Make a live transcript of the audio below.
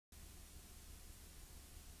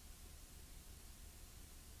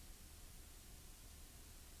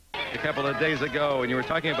couple of days ago, and you were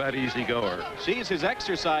talking about Easy Goer. She's his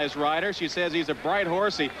exercise rider. She says he's a bright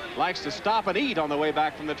horse. He likes to stop and eat on the way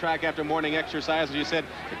back from the track after morning exercise. As you said,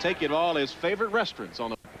 to take you to all his favorite restaurants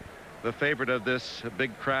on the favorite of this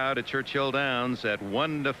big crowd at Churchill Downs at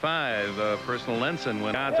 1-5. Personal Lenson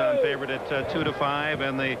went odds-on favorite at 2-5,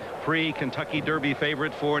 and the pre-Kentucky Derby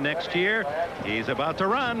favorite for next year. He's about to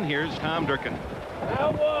run. Here's Tom Durkin.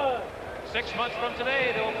 6 months from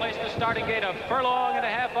today, they will place the starting gate a furlong and a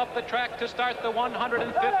half up the track to start the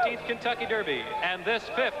 115th Kentucky Derby. And this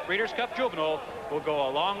 5th Breeders' Cup Juvenile will go a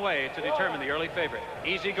long way to determine the early favorite.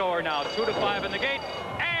 Easy Goer now 2-5 in the gate.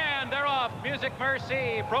 And they're off. Music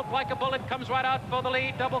Merci broke like a bullet, comes right out for the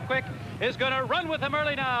lead. Double Quick is going to run with him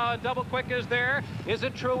early now. And Double Quick is there. Is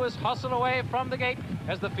It True is hustled away from the gate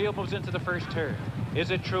as the field moves into the first turn. Is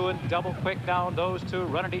It True and Double Quick down. Those two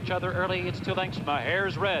run at each other early. It's 2 lengths. My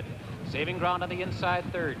Hair's Red saving ground on the inside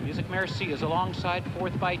third. Music Merci is alongside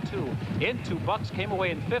fourth by 2. Into Bucks came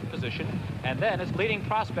away in 5th position. And then it's Leading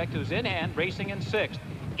Prospect, who's in hand, racing in 6th.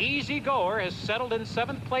 Easy Goer has settled in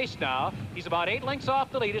 7th place now. He's about 8 lengths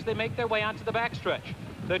off the lead as they make their way onto the backstretch.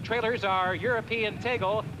 The trailers are European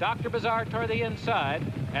Tegel, Dr. Bazaar toward the inside,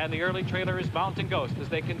 and the early trailer is Mountain Ghost as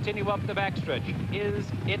they continue up the backstretch. Is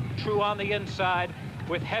It True on the inside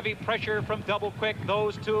with heavy pressure from Double Quick.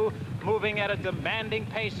 Those two moving at a demanding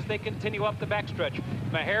pace as they continue up the backstretch.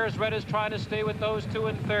 Maher's Red is trying to stay with those two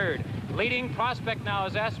in third. Leading Prospect now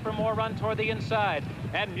has asked for more run toward the inside.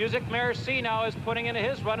 And Music Merci now is putting in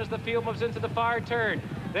his run as the field moves into the far turn.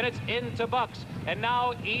 Then it's into Bucks. And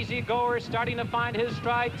now Easy Goer is starting to find his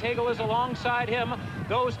stride. Tegel is alongside him.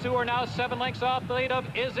 Those two are now 7 lengths off the lead of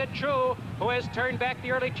Is It True, who has turned back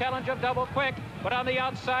the early challenge of Double Quick. But on the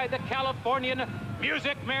outside, the Californian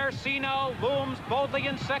Music Merci now looms boldly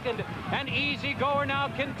in second. And Easy Goer now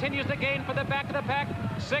continues to gain for the back of the pack.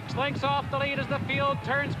 6 lengths off the lead as the field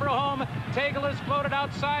turns for home. Tegel is floated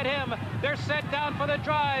outside him. They're set down for the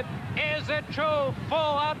drive. Is It True? Full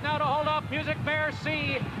out now to hold off Music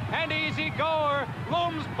Merci. And Easy Goer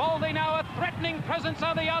looms boldly now, a threatening presence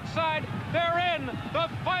on the outside. They're in the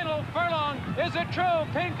final furlong. Is It True?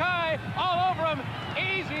 Pink Eye all over him.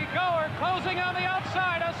 Easy Goer closing on the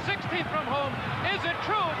outside, a 16th from home. Is It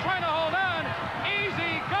True? Trying to hold on.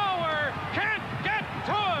 Easy Goer can't get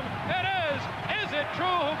to him. It is It True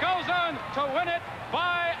who goes on to win it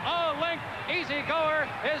by a length. Easy Goer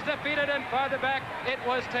is defeated, and farther back it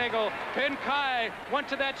was Tegel. Pin Kai went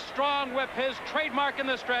to that strong whip, his trademark in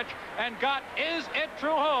the stretch, and got Is It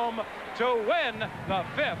True home to win the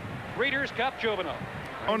 5th Breeders' Cup Juvenile.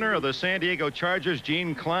 Owner of the San Diego Chargers,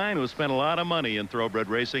 Gene Klein, who spent a lot of money in thoroughbred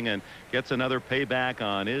racing and gets another payback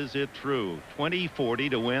on Is It True.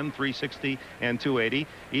 20-40 to win, 360 and 280.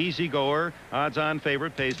 Easy Goer, odds-on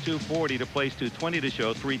favorite, pays 240 to place, 220 to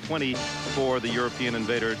show, 320 for the European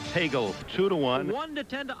Invader. Tegel, 2-1.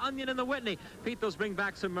 1-10 to Onion and the Whitney. Pete, those bring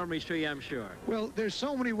back some memories to you, I'm sure. Well, there's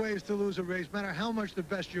so many ways to lose a race, no matter how much the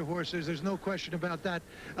best your horse is. There's no question about that.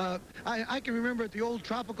 I can remember at the old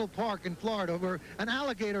Tropical Park in Florida where an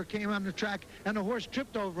alligator came on the track and the horse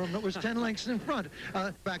tripped over him. It was 10 lengths in front.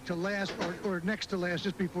 Back to last or next to last,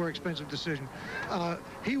 just before Expensive Decision.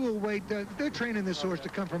 He will wait. They're training this horse to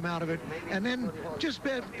come from out of it. And then just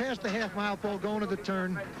past the half-mile pole, going to the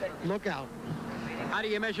turn, look out. How do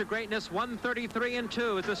you measure greatness?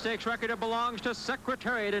 133-2 is the stakes record. It belongs to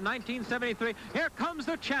Secretariat in 1973. Here comes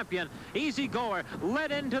the champion. Easy Goer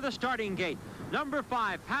led into the starting gate. Number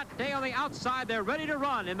 5, Pat Day on the outside. They're ready to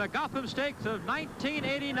run in the Gotham Stakes of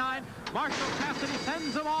 1989. Marshall Cassidy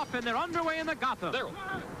sends them off, and they're underway in the Gotham.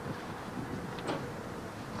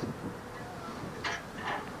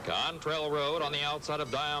 Cantrell Road on the outside of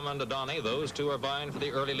Diamond Donny. Those two are vying for the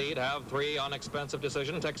early lead. Have 3 on Expensive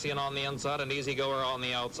Decision. Texian on the inside and Easy Goer on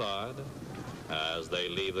the outside as they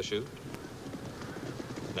leave the chute.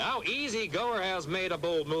 Now Easy Goer has made a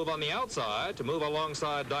bold move on the outside to move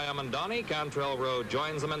alongside Diamond Donny. Cantrell Road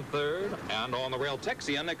joins them in third. And on the rail,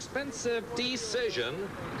 Texian, Expensive Decision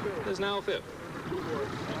is now 5th.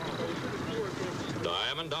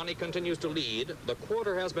 Diamond Donny continues to lead. The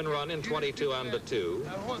quarter has been run in 22-2.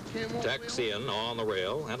 Texian on the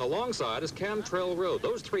rail, and alongside is Cantrell Road.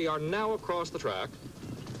 Those 3 are now across the track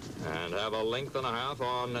and have a length and a half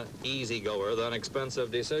on Easy Goer, then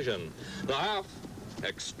Expensive Decision. The half,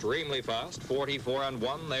 extremely fast,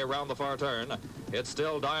 44-1. They round the far turn. It's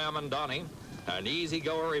still Diamond Donny, and Easy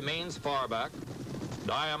Goer remains far back.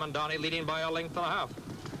 Diamond Donny leading by a length and a half.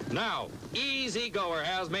 Now, Easy Goer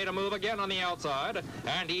has made a move again on the outside,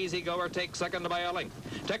 and Easy Goer takes second by a length.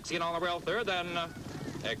 Texian on the rail third, then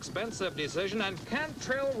Expensive Decision, and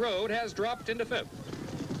Cantrell Road has dropped into 5th.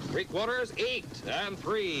 3 quarters, 8 and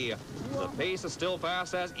 3. The pace is still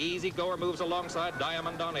fast as Easy Goer moves alongside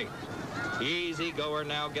Diamondani. Easy Goer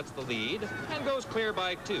now gets the lead and goes clear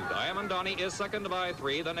by 2. Diamondani is second by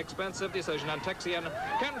 3. Then Expensive Decision and Texian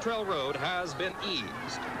Cantrell Road has been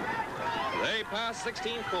eased. They pass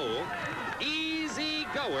 16th pole. Easy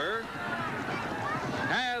Goer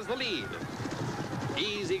has the lead.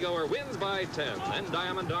 Easy Goer wins by 10. Then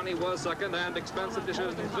Diamondani was second and Expensive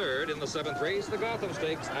Decision third in the 7th race, the Gotham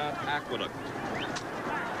Stakes at Aqueduct.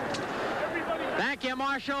 Thank you,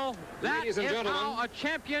 Marshall. That Ladies is and gentlemen, how a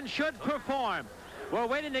champion should perform. We're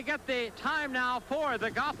waiting to get the time now for the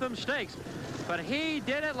Gotham Stakes. But he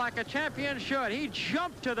did it like a champion should. He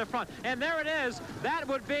jumped to the front. And there it is. That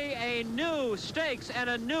would be a new stakes and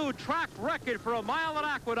a new track record for a mile at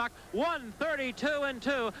Aqueduct.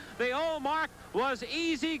 1:32.2. The old mark was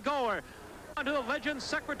Easy Goer. On to the Legends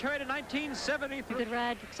Secretary to 1973. Good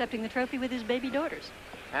ride, accepting the trophy with his baby daughters.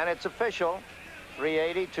 And it's official.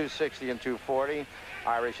 380, 260, and 240.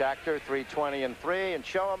 Irish Actor, 320 and 3. And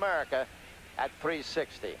Show America at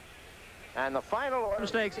 360. And the final order.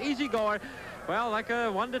 Stakes, Easy Goer. Well, like a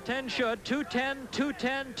 1 to 10 should. 210,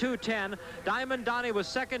 210, 210. Diamondani was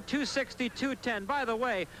second, 260, 210. By the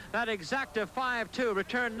way, that exacta 5-2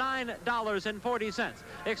 returned $9.40.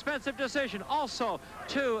 Expensive Decision, also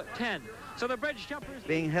 210. So the bridge jumpers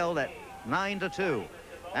being held at 9-2.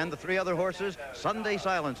 And the 3 other horses, Sunday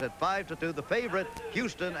Silence at 5-2. The favorite,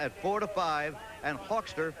 Houston, at 4-5. And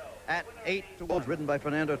Hawkster at 8-1. Ridden by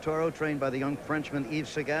Fernando Toro, trained by the young Frenchman Yves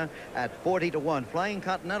Seguin at 40-1. Flying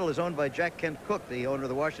Continental is owned by Jack Kent Cook, the owner of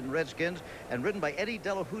the Washington Redskins, and ridden by Eddie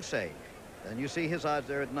Delahousse. And you see his odds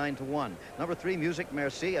there at 9-1. Number 3, Music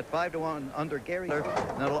Merci at 5-1 under Gary.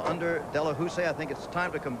 Now under Delahousse. I think it's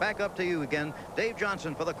time to come back up to you again. Dave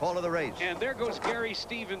Johnson for the call of the race. And there goes Gary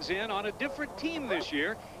Stevens in on a different team this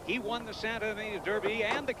year. He won the Santa Anita Derby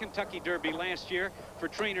and the Kentucky Derby last year for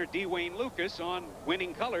trainer Dwayne Lucas on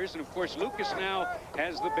winning colors. And of course, Lucas now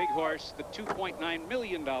has the big horse, the $2.9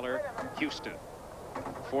 million Houston.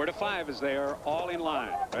 4-5 as they are all in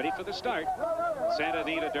line, ready for the start. Santa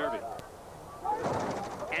Anita Derby.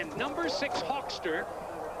 And number 6, Hawkster,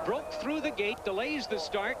 broke through the gate, delays the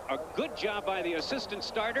start. A good job by the assistant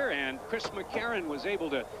starter, and Chris McCarron was able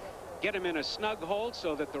to get him in a snug hold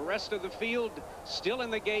so that the rest of the field still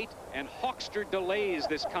in the gate, and Hawkster delays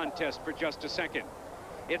this contest for just a second.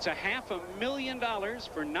 It's a $500,000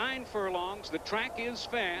 for 9 furlongs. The track is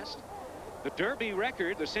fast. The Derby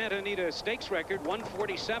record, the Santa Anita Stakes record,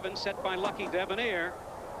 147, set by Lucky Debonair.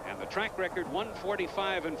 And the track record,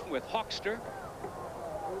 145, and with Hawkster.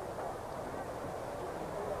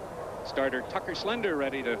 Starter Tucker Slender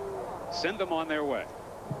ready to send them on their way.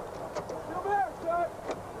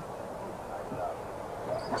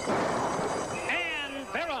 And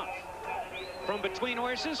they're off. From between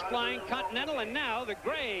horses, Flying Continental, and now the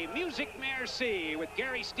gray Music Merci with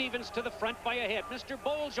Gary Stevens to the front by a head. Mr.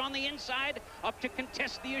 Bowles on the inside, up to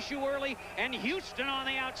contest the issue early, and Houston on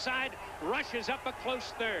the outside rushes up a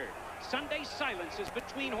close third. Sunday Silence is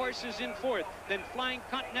between horses in 4th, then Flying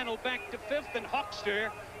Continental back to 5th, and Hawkster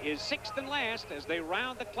is 6th and last as they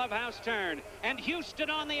round the clubhouse turn. And Houston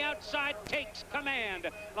on the outside takes command.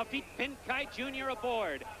 Lafitte Pinkai Jr.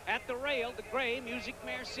 aboard. At the rail, the gray Music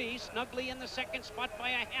Merci snugly in the 2nd spot by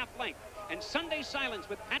a half length. And Sunday Silence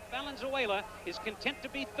with Pat Valenzuela is content to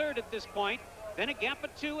be 3rd at this point. Then a gap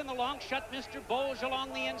of 2 in the long shot, Mr. Bowles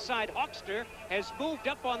along the inside. Hawkster has moved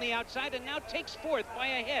up on the outside and now takes 4th by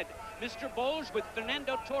a head. Mr. Bowles with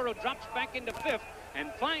Fernando Toro drops back into 5th. And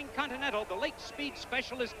Flying Continental, the late speed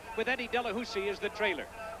specialist with Eddie Delahousse, is the trailer.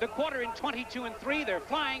 The quarter in 22 and 3. They're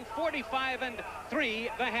flying 45 and 3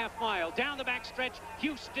 the half mile. Down the backstretch,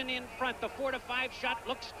 Houston in front. The 4-5 shot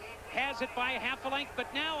has it by half a length,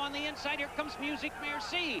 but now on the inside, here comes Music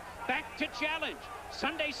Merci. Back to challenge.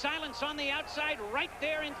 Sunday Silence on the outside, right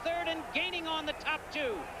there in 3rd and gaining on the top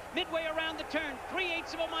 2. Midway around the turn,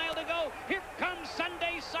 3/8 of a mile to go. Here comes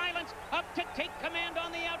Sunday Silence up to take command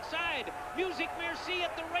on the outside. Music Merci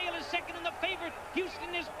at the rail is 2nd, and the favorite,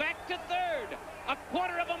 Houston, is back to 3rd. A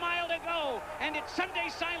 1/4 of a mile to go, and it's Sunday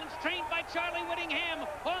Silence, trained by Charlie Whittingham,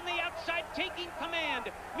 on the outside taking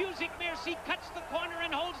command. Music Merci cuts the corner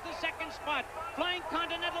and holds the 2nd spot. Flying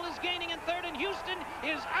Continental is gaining in 3rd, and Houston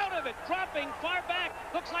is out of it, dropping far back.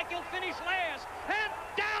 Looks like he'll finish last. And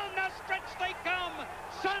down the stretch they come.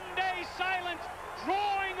 Sunday Silence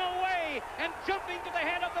drawing away and jumping to the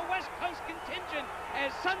head of the West Coast contingent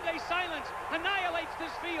as Sunday Silence annihilates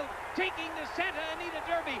this field, taking the Santa Anita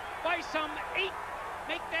Derby by some 8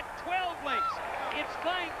 make that 12 lengths. It's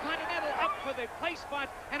Flying Continental up for the place spot,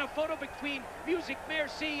 and a photo between Music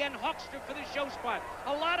Merci and Hawkster for the show spot.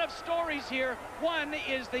 A lot of stories here. One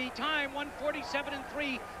is the time, 1:47 and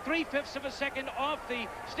 3/5 of a second off the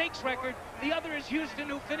stakes record. The other is Houston,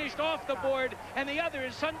 who finished off the board, and the other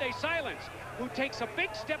is Sunday Silence, who takes a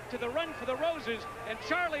big step to the run for the Roses, and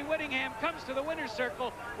Charlie Whittingham comes to the winner's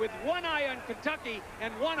circle with one eye on Kentucky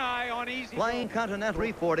and one eye on Easy. Flying Continental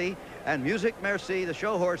 340 and Music Merci, the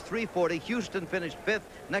show horse, 340. Houston finished 5th,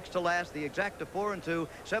 next to last. The exacta 4 and 2,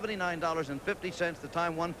 $79.50. The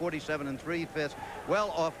time 1:47 and 3/5. Well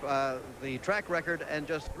off the track record, and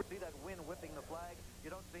just see that win whipping the flag. You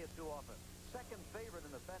don't see it too often. Second favorite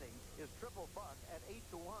in the betting is Triple Buck at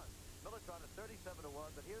 8-1. Militron at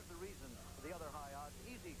 37-1, but here's the reason for the other high odds.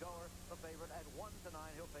 Easy Goer, the favorite, at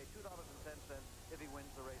 1-9. He'll pay $2.10 if he wins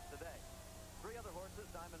the race today. Three other horses,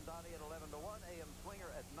 Diamond Donnie at 11-1, AM Swinger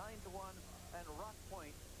at 9-1, and Rock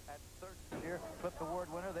Point at 13. Here, Clip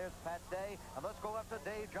Award winner, there's Pat Day, and let's go up to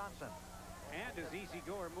Dave Johnson. And as Easy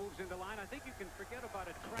Goer moves into line, I think you can forget about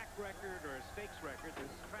a track record or a stakes record.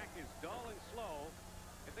 This track is dull and slow.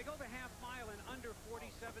 If they go the half mile in under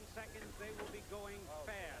 47 seconds, they will be going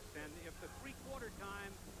fast. And if the three-quarter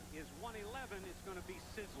time is 1:11, it's going to be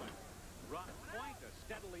sizzling. Rock Point, a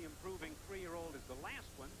steadily improving 3-year-old, is the last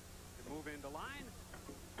one to move into line.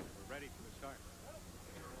 We're ready for the start.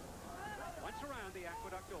 Once around the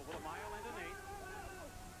Aqueduct Oval, 1 mile and an 1/8.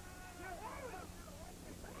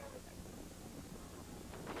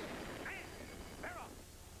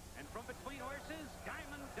 And from between horses,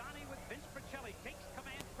 Diamond Donnie with Vince Pacelli takes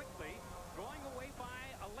command quickly, drawing away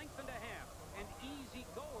by 1.5 lengths. And Easy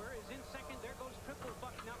Goer is in second. There goes Triple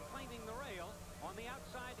Buck now claiming the rail. On the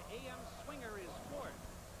outside, AM Swinger is fourth.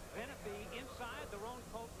 Then at the inside, the roan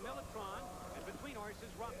colt Militron, and between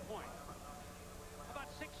horses, Rock Point.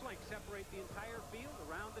 About 6 lengths separate the entire field.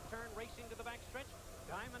 Around the turn, racing to the backstretch.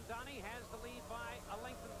 Diamond Donnie has the lead by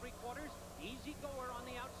 1 3/4 lengths. Easy Goer on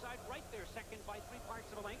the outside, right there, second by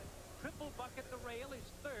 3/4 of a length. Triple Buck at the rail is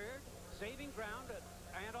third, saving ground.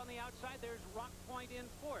 And on the outside, there's Rock Point in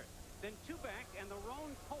fourth. Then 2 back, and the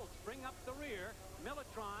roan colts bring up the rear.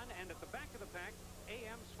 Militron, and at the back of the pack,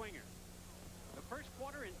 AM Swinger. The first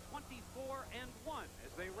quarter in 24-1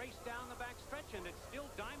 as they race down the backstretch, and it's still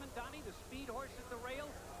Diamond Donnie, the speed horse at the rail,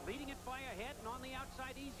 leading it by a head, and on the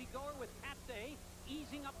outside, Easy Goer with Pat Day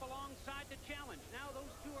easing up alongside to challenge. Now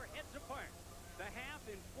those two are heads apart. The half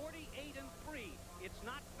in 48-3. It's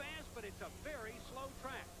not fast, but it's a very slow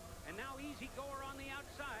track. And now Easy Goer on the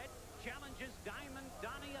outside challenges Diamond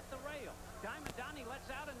Donnie at the rail. Diamond Donnie lets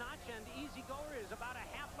out a notch, and Easy Goer is about a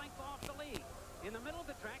half length off the lead. In the middle of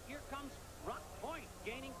the track, here comes Rock Point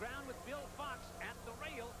gaining ground with Bill Fox at the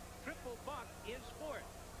rail. Triple Buck is fourth.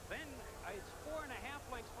 Then it's 4.5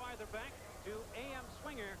 lengths farther back to AM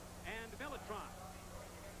Swinger and Militron.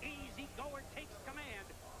 Easy Goer takes command.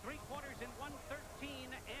 3/4 in 1:13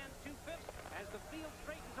 2/5 as the field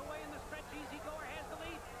straightens away in the stretch. Easy Goer has the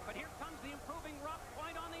lead, but here comes the improving Rock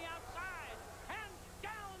Point on the outside, and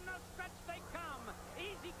down the stretch they come.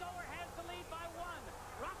 Easy Goer has the lead by 1.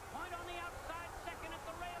 Rock Point on the outside, second at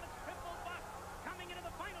the rail. It's Triple Buck coming into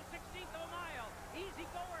the final 16th of a mile. Easy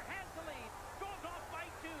Goer has the lead, goes off by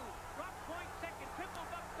 2. Rock Point second, Triple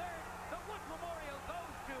Buck third. The Wood Memorial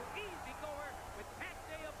goes to Easy Goer with Pat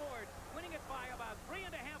Day aboard, winning it by about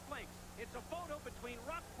 3.5 lengths. It's a photo between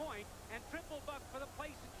Rock Point and Triple Buck for the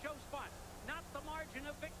place and show spot. Not the margin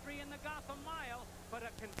of victory in the Gotham Mile, but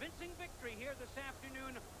a convincing victory here this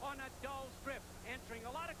afternoon on a dull strip. Answering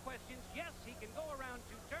a lot of questions. Yes, he can go around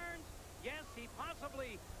 2 turns. Yes, he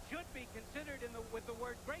possibly should be considered with the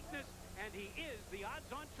word greatness, and he is the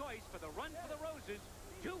odds-on choice for the Run for the Roses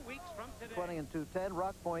 2 weeks from today. 20 and 210.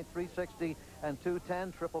 Rock Point 360 and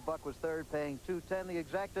 210. Triple Buck was third, paying 210. The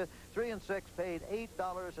exacta 3 and 6 paid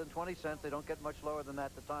 $8.20. They don't get much lower than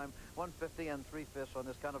that. The time 1:50 and 3/5 on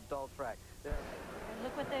this kind of dull track. And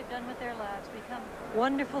look what they've done with their lives. Become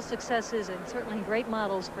wonderful successes and certainly great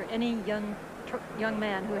models for any young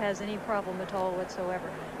man who has any problem at all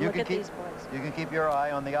whatsoever. Look at these boys. You can keep your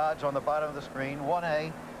eye on the odds on the bottom of the screen.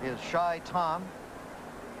 1A is Shy Tom.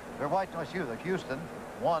 They're white. No, excuse me, Houston.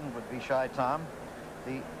 1 would be Shy Tom.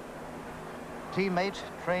 The teammates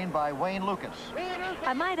trained by Wayne Lucas.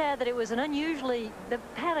 I might add that it was the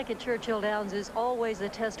paddock at Churchill Downs is always a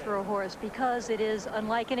test for a horse because it is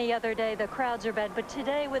unlike any other day. The crowds are bad, but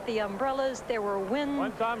today with the umbrellas, there were wind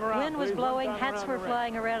was blowing, hats were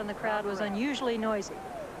flying around, and the crowd was unusually noisy.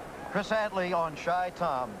 Chris Adley on Shy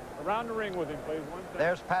Tom. Around the ring with him, please.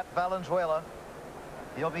 There's Pat Valenzuela.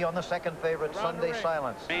 He'll be on the second favorite, Sunday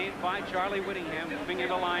Silence. Made by Charlie Whittingham, moving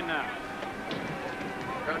into line now.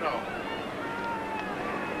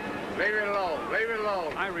 Leave it alone. Leave it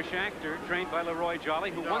alone. Irish Actor, trained by Leroy Jolly,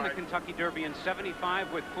 who won the Kentucky Derby in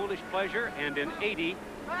 '75 with Foolish Pleasure and in '80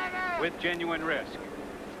 with Genuine Risk.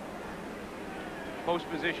 Post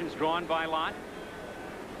positions drawn by Lott.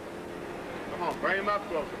 Come on, bring him up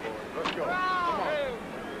closer, boys. Let's go. Come on.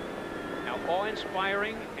 Now,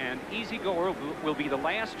 Awe-Inspiring and Easy Goer will be the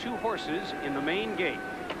last two horses in the main gate.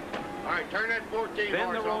 All right, turn that 14 Then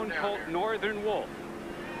horse the roan on down colt there. Northern Wolf.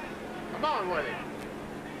 Come on with him.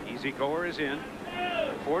 Easy Goer is in.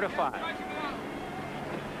 4 to 5.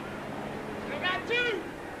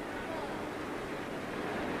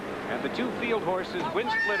 And the two field horses,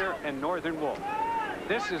 Wind Splitter and Northern Wolf.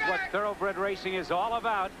 This is what thoroughbred racing is all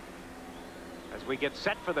about as we get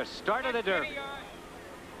set for the start of the Derby.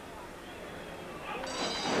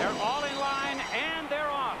 They're all in line, and they're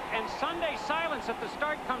off. And Sunday Silence at the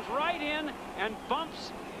start comes right in and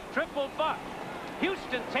bumps Triple Buck.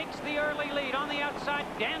 Houston takes the early lead on the outside.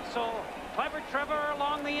 Dancel, Clever Trevor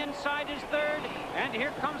along the inside is third. And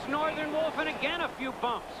here comes Northern Wolf, and again a few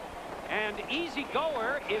bumps. And Easy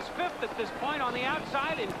Goer is fifth at this point on the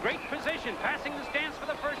outside in great position, passing the stance for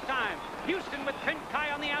the first time. Houston with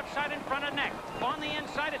Pinkai on the outside in front of Neck. On the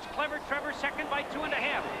inside, it's Clever Trevor second by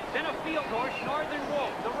 2.5. Then a field horse, Northern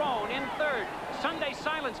Wolf, the roan in third. Sunday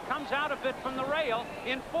Silence comes out a bit from the rail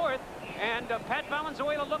in fourth. And Pat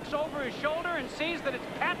Valenzuela looks over his shoulder and sees that it's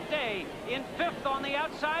Pat Day in fifth on the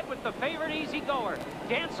outside with the favorite Easy Goer.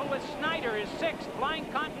 Dancel with Snyder is sixth. Flying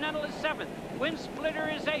Continental is seventh. Wind Splitter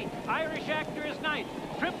is eighth. Irish Actor is ninth.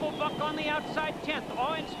 Triple Buck on the outside 10th.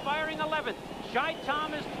 Awe-Inspiring 11th. Shy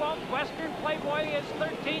Tom is 12th. Western Playboy is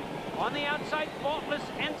 13th. On the outside, Faultless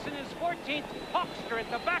Ensign is 14th. Hawkster at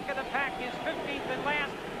the back of the pack is 15th and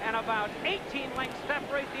last. And about 18 lengths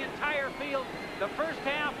separate the entire field. The first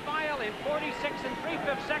half mile in 46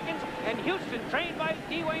 3/5 seconds. And Houston, trained by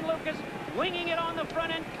Dwayne Lucas, winging it on the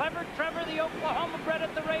front end. Clever Trevor, the Oklahoma bred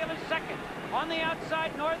at the rail, is second. On the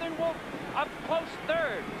outside, Northern Wolf up close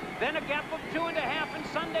third. Then a gap of 2.5, and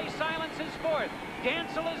Sunday Silence is fourth.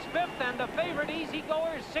 Dancel is fifth, and the favorite Easy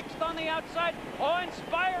Goer is sixth on the outside.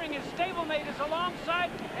 Awe-Inspiring, his stablemate, is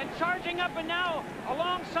alongside and charging up, and now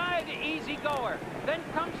alongside Easy Goer. Then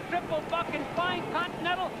comes Triple Buck and Flying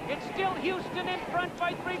Continental. It's still Houston in front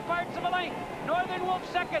by 3/4 of a length. Northern Wolf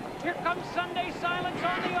second. Here comes Sunday Silence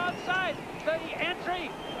on the outside. The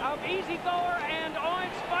entry of Easy Goer and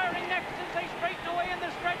Awe-Inspiring next as they straighten away in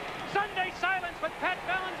the stretch. Sunday Silence with Pat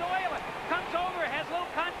Valenzuela comes over, has little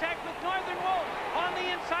contact with Northern Wolf. On the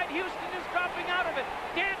inside, Houston is dropping out of it.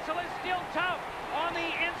 Dancel is still tough. On the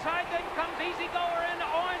inside, then comes Easy Goer and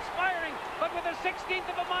Awe-Inspiring, but with a 16th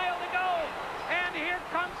of a mile to go. And here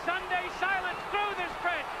comes Sunday Silence through the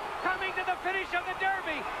stretch, coming to the finish of the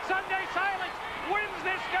Derby. Sunday Silence wins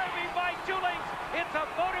this Derby by 2 lengths. It's a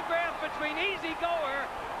photograph between Easy Goer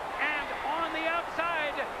and on the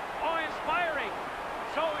outside, Awe-Inspiring.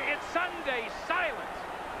 So it's Sunday Silence,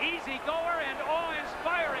 Easy Goer, and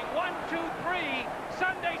Awe-Inspiring. 1, 2, 3.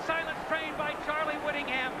 Sunday Silence, trained by Charlie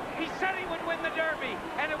Whittingham. He said he would win the Derby,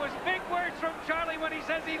 and it was big words from Charlie when he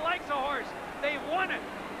says he likes a horse. They've won it.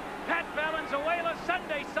 Pat Valenzuela,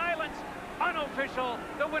 Sunday Silence, unofficial,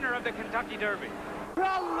 the winner of the Kentucky Derby.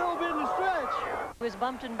 Crowd a little bit in the stretch. He was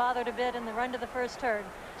bumped and bothered a bit in the run to the first turn.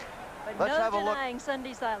 But Let's no have a look. denying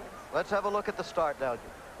Sunday Silence. Let's have a look at the start now.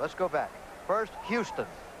 Let's go back. First, Houston.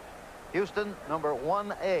 Houston, number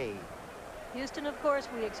 1A. Houston, of course,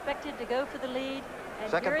 we expected to go for the lead. And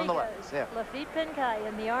Second here from he the left, goes. yeah. Lafitte Pinkai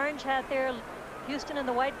in the orange hat there. Houston in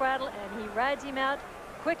the white bridle, and he rides him out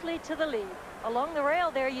quickly to the lead. Along the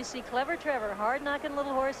rail there, you see Clever Trevor, hard-knocking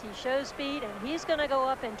little horse. He shows speed, and he's going to go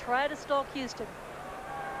up and try to stalk Houston.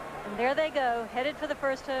 And there they go, headed for the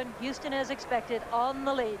first turn. Houston, as expected, on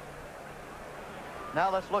the lead. Now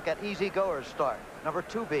let's look at Easy Goer's start, number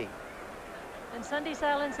 2B. And Sunday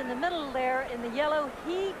Silence in the middle there in the yellow.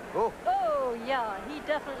 Oh, yeah, he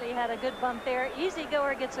definitely had a good bump there. Easy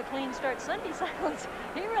Goer gets a clean start. Sunday Silence,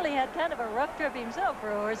 he really had kind of a rough trip himself for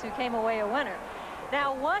a horse who came away a winner.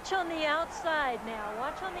 Now watch on the outside now.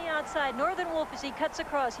 Watch on the outside. Northern Wolf, as he cuts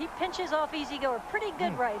across, he pinches off Easy Goer. Pretty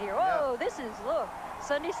good right here. Oh, this is, look.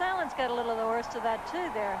 Sunday Silence got a little of the horse to that too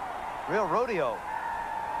there. Real rodeo.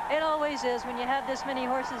 It always is when you have this many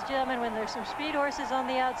horses, Jim, and when there's some speed horses on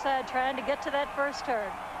the outside trying to get to that first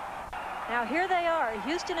turn. Now here they are.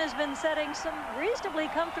 Houston has been setting some reasonably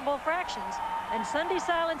comfortable fractions, and Sunday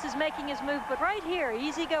Silence is making his move. But right here,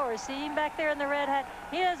 Easy Goer, see him back there in the red hat.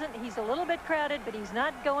 He's a little bit crowded, but he's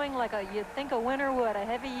not going like you'd think a winner would, a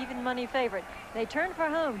heavy even money favorite. They turn for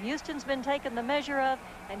home. Houston's been taken the measure of,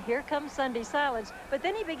 and here comes Sunday Silence. But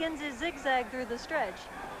then he begins his zigzag through the stretch.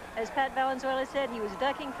 As Pat Valenzuela said, he was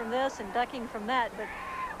ducking from this and ducking from that, but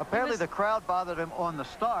Apparently the crowd bothered him on the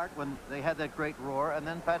start when they had that great roar, and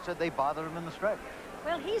then Pat said they bothered him in the stretch.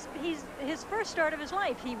 Well, he's his first start of his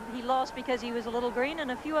life. He lost because he was a little green. In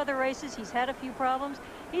a few other races, he's had a few problems.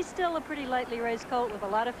 He's still a pretty lightly raced colt with a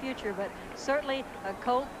lot of future, but certainly a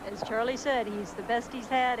colt, as Charlie said, he's the best he's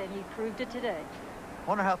had, and he proved it today.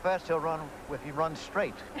 Wonder how fast he'll run if he runs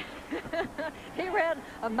straight. He ran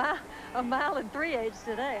a mile and 3/8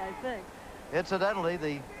 today, I think. Incidentally,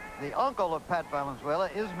 the uncle of Pat Valenzuela,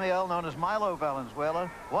 Ismael, known as Milo Valenzuela,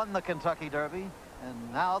 won the Kentucky Derby,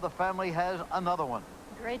 and now the family has another one.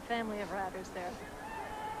 Great family of riders there.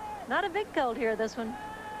 Not a big colt here, this one.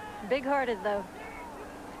 Big-hearted, though.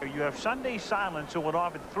 You have Sunday Silence, who went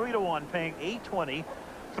off at 3-1, paying $8.20,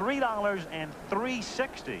 $3 and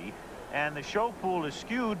 $3.60, and the show pool is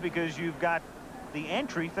skewed because you've got the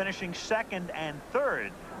entry finishing second and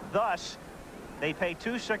third. Thus, they pay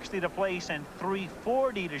 $2.60 to place and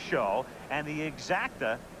 $3.40 to show, and the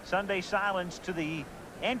exacta Sunday Silence to the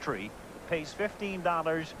entry pays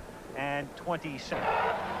 $15.20.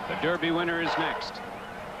 The Derby winner is next.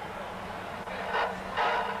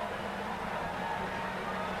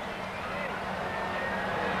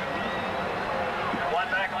 One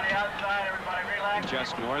back on the outside, everybody relax.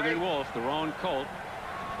 Just Northern Wolf, the roan colt.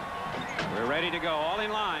 We're ready to go, all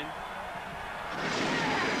in line.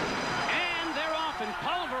 And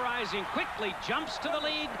pulverizing quickly, jumps to the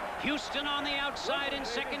lead. Houston on the outside in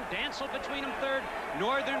second, Dancel between them third,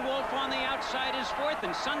 Northern Wolf on the outside is fourth,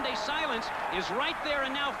 and Sunday Silence is right there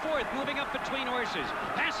and now fourth, moving up between horses.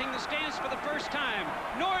 Passing the stands for the first time,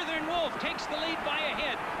 Northern Wolf takes the lead by a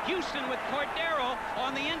head. Houston with Cordero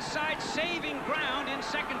on the inside, saving ground in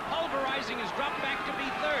second. Pulverizing has dropped back to be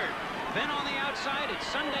third. Then on the outside, it's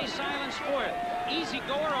Sunday Silence fourth. Easy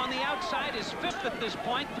Goer on the outside is fifth at this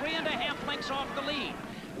point, 3.5 lengths off the lead.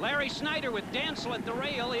 Larry Snyder with Dancel at the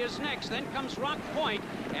rail is next. Then comes Rock Point,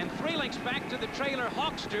 and 3 lengths back to the trailer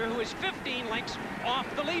Hawkster, who is 15 lengths off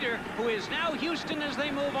the leader, who is now Houston as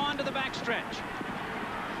they move on to the backstretch.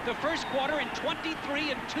 The first quarter in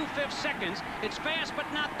 23 2/5 seconds. It's fast,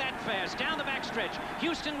 but not that fast. Down the backstretch,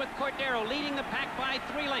 Houston with Cordero leading the pack by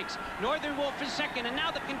 3 lengths. Northern Wolf is second, and now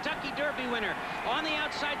the Kentucky Derby winner. On the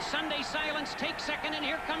outside, Sunday Silence takes second, and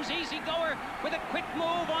here comes Easy Goer with a quick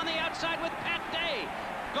move on the outside with Pat Day.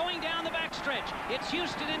 Going down the backstretch, it's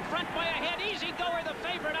Houston in front by a head. Easy Goer, the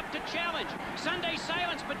favorite, up to challenge. Sunday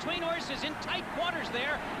Silence between horses in tight quarters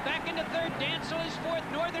there. Back into third, Dancel is fourth,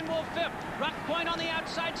 Northern Wolf fifth. Rock Point on the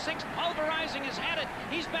outside, sixth. Pulverizing has had it.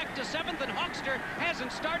 He's back to seventh, and Hawkster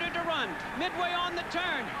hasn't started to run. Midway on the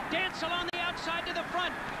turn, Dancel on the outside to the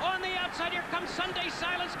front. On the outside, here comes Sunday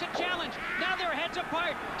Silence to challenge. Now they're heads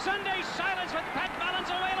apart. Sunday Silence with Pat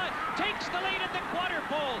Valenzuela takes the lead at the quarter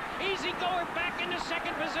pole. Easy Goer back into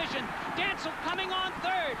second position. Dancel coming on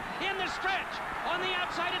third in the stretch. On the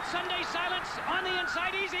outside, it's Sunday Silence. On the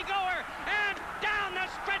inside, Easy Goer. And down the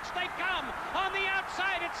stretch they come. On the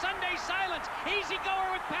outside, it's Sunday Silence. Easy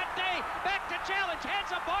Goer with Pat Day. Back to challenge.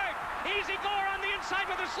 Heads apart. Easy Goer on the inside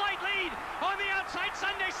with a slight lead. On the outside,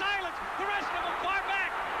 Sunday Silence. The rest of them far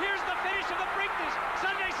back. Here's the finish of the Preakness.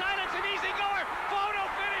 Sunday Silence and Easy Goer. Photo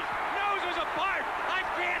finish. Noses apart. I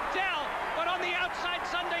can't tell. But on the outside,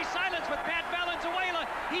 Sunday Silence with Pat Valenzuela.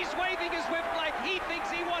 He's waving his whip like he thinks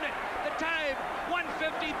he won it. The time,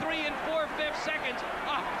 1:53 4/5 seconds.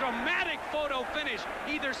 A dramatic photo finish.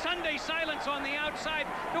 Either Sunday Silence on the outside,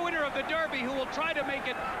 the winner of the Derby, who will try to make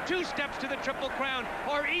it 2 steps to the Triple Crown,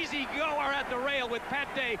 or Easy Goer at the rail with Pat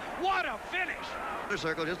Day. What a finish!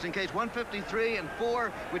 Circle, just in case, 1:53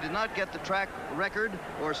 4. We did not get the track record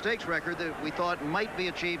or stakes record that we thought might be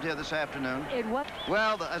achieved here this afternoon. In what?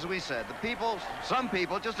 Well, as we said, the people, some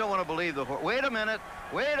people just don't want to believe the horse. Wait a minute.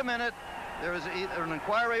 Wait a minute. There is either an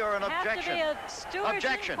inquiry or an objection. Have to be a steward's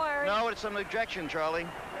objection. Inquiry. No, it's an objection,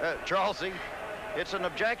 Charlesy. It's an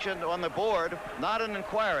objection on the board, not an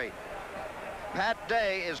inquiry. Pat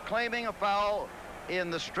Day is claiming a foul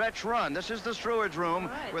in the stretch run. This is the steward's room,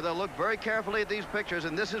 right, where they'll look very carefully at these pictures,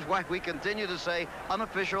 and this is why we continue to say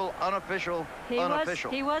unofficial, unofficial,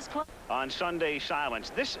 unofficial. He was close. On Sunday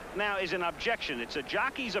Silence. This now is an objection. It's a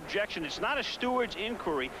jockey's objection. It's not a steward's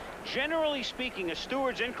inquiry. Generally speaking, a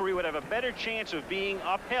steward's inquiry would have a better chance of being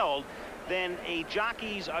upheld than a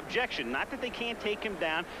jockey's objection. Not that they can't take him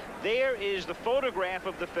down. There is the photograph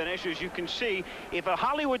of the finish. As you can see, if a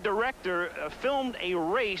Hollywood director filmed a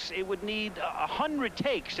race, it would need 100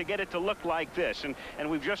 takes to get it to look like this. And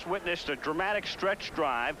we've just witnessed a dramatic stretch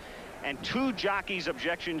drive. and 2 jockeys'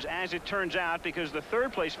 objections, as it turns out, because the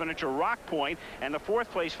 3rd place finisher, Rock Point, and the 4th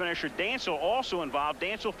place finisher, Dancel, also involved.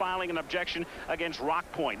 Dancel filing an objection against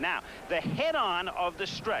Rock Point. Now, the head-on of the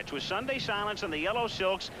stretch was Sunday Silence on the yellow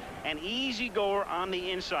silks and Easy Goer on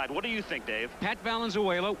the inside. What do you think, Dave? Pat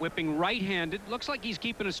Valenzuela whipping right-handed. Looks like he's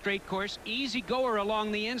keeping a straight course. Easy Goer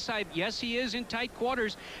along the inside. Yes, he is in tight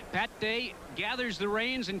quarters. Pat Day gathers the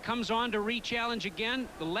reins and comes on to re-challenge again.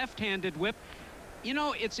 The left-handed whip. You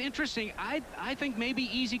know, it's interesting. I think maybe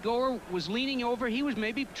Easy Goer was leaning over. He was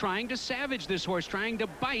maybe trying to savage this horse, trying to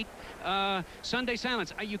bite Sunday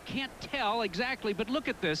Silence. You can't tell exactly, but look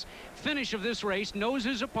at this. Finish of this race,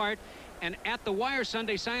 noses apart. And at the wire,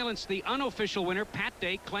 Sunday Silence, the unofficial winner, Pat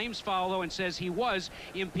Day, claims foul, though, and says he was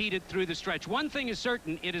impeded through the stretch. One thing is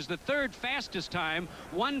certain, it is the 3rd fastest time,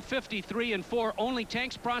 1:53.4. Only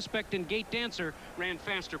Tanks Prospect and Gate Dancer ran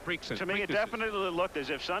faster Preakness. To me, it definitely looked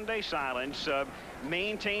as if Sunday Silence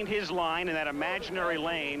maintained his line in that imaginary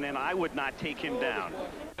lane, and I would not take him down.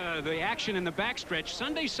 The action in the backstretch,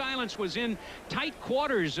 Sunday Silence was in tight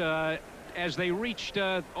quarters as they reached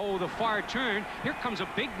the far turn. Here comes a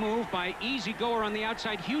big move by Easy Goer on the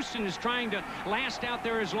outside. Houston is trying to last out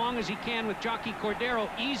there as long as he can with jockey Cordero.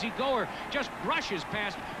 Easy Goer just brushes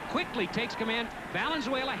past, quickly takes command.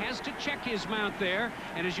 Valenzuela has to check his mount there,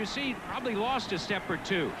 and as you see, probably lost a step or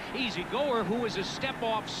 2. Easy Goer, who was a step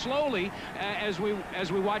off slowly as we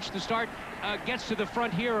watch the start, gets to the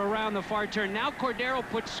front here around the far turn. Now Cordero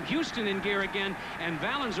puts Houston in gear again, and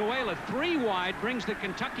Valenzuela 3 wide brings the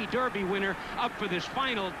Kentucky Derby winner up for this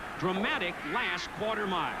final dramatic last quarter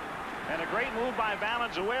mile. And a great move by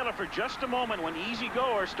Valenzuela for just a moment. When Easy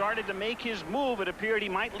Goer started to make his move, it appeared he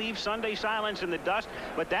might leave Sunday Silence in the dust,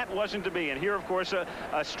 but that wasn't to be. And here, of course, a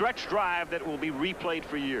stretch drive that will be replayed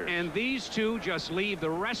for years. And these two just leave the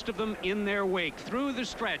rest of them in their wake through the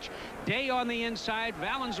stretch. Day on the inside,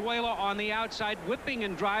 Valenzuela on the outside, whipping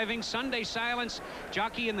and driving. Sunday Silence,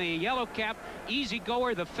 jockey in the yellow cap. Easy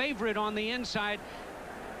Goer, the favorite, on the inside.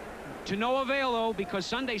 To no avail, though, because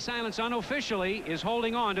Sunday Silence unofficially is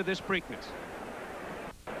holding on to this Preakness.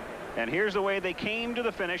 And here's the way they came to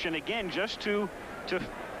the finish. And again, just to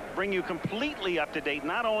bring you completely up to date,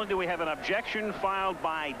 not only do we have an objection filed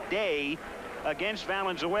by Day against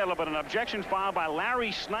Valenzuela, but an objection filed by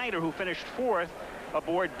Larry Snyder, who finished 4th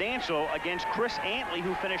aboard Dancel, against Chris Antley,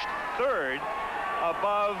 who finished 3rd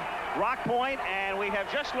above Rock Point. And we have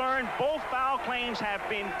just learned both foul claims have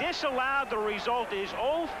been disallowed. The result is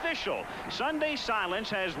official. Sunday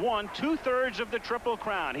Silence has won 2/3 of the Triple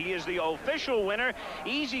Crown. He is the official winner.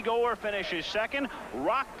 Easy Goer finishes 2nd.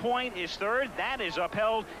 Rock Point is 3rd. That is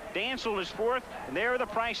upheld. Dancel is 4th. And there are the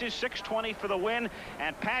prices, $620 for the win.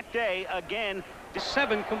 And Pat Day again.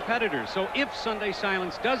 7 competitors. So if Sunday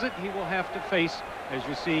Silence does it, he will have to face, as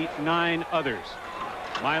you see, 9 others.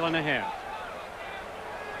 1.5 miles.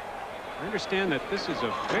 I understand that this is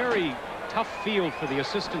a very tough field for the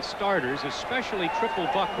assistant starters, especially Triple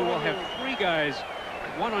Buck, who will have 3 guys,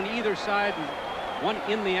 1 on either side and 1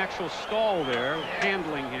 in the actual stall there,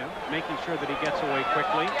 handling him, making sure that he gets away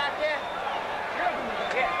quickly.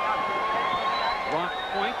 Rock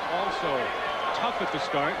Point also tough at the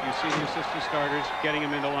start. You see the assistant starters getting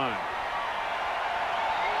him into line.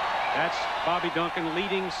 That's Bobby Duncan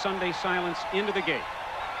leading Sunday Silence into the gate.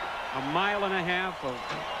 1.5 miles of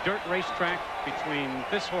dirt racetrack between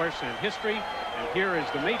this horse and history, and here is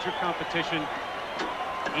the major competition,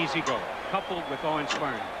 Easy Goer, coupled with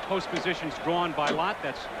awe-inspiring. Post positions drawn by lot.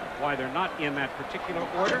 That's why they're not in that particular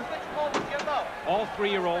order. All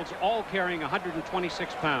 3-year-olds, all carrying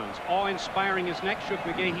 126 pounds. Awe-inspiring is next. Shook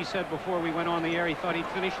McGahee said before we went on the air he thought he'd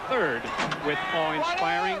finish 3rd with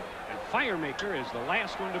awe-inspiring, and Firemaker is the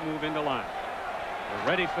last one to move into line.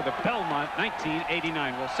 We're ready for the Belmont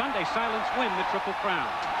 1989. Will Sunday Silence win the Triple Crown?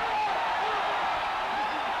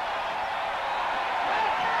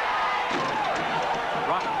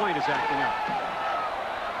 Rock Point is acting up.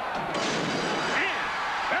 And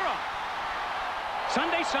they're off.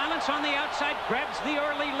 Sunday Silence on the outside grabs the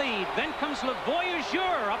early lead. Then comes Le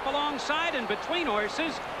Voyageur up alongside, and between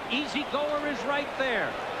horses, Easy Goer is right there.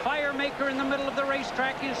 Firemaker in the middle of the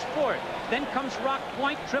racetrack is 4th. Then comes Rock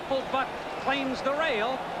Point. Triple Buck claims the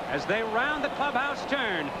rail as they round the clubhouse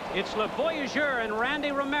turn. It's Le Voyageur and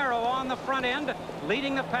Randy Romero on the front end,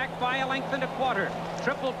 leading the pack by 1.25 lengths.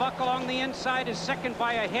 Triple Buck along the inside is 2nd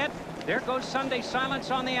by a head. There goes Sunday Silence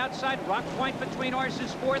on the outside. Rock Point between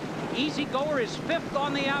horses 4th. Easy Goer is 5th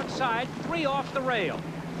on the outside, 3 off the rail.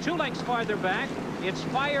 2 lengths farther back, it's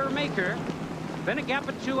Firemaker. Then a gap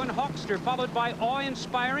of 2 on Hawkster, followed by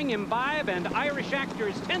Awe-Inspiring, Imbibe, and Irish Actor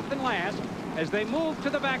is 10th and last as they move to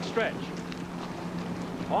the backstretch.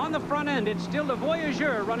 On the front end, it's still the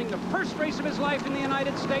Voyageur running the first race of his life in the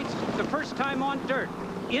United States, the first time on dirt.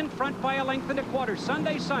 In front by a length and a quarter.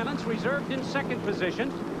 Sunday Silence reserved in second position.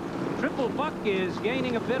 Triple Buck is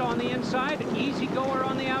gaining a bit on the inside. Easy Goer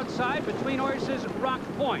on the outside. Between horses, Rock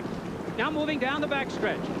Point. Now moving down the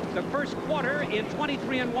backstretch. The first quarter in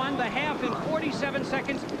 23-1, the half in 47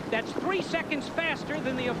 seconds. That's 3 seconds faster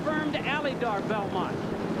than the affirmed Alydar Belmont.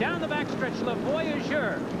 Down the backstretch, Le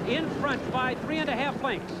Voyageur in front by 3.5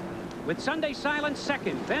 lengths. With Sunday Silence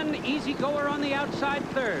second, then Easy Goer on the outside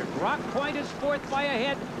third. Rock Point is fourth by a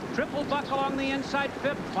head. Triple Buck along the inside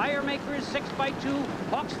fifth. Firemaker is 6 by 2.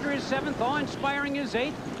 Hawkster is 7th. Awe-Inspiring is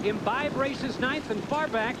 8th. Imbibe races 9th, and far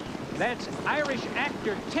back, that's Irish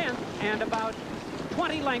Actor 10th and about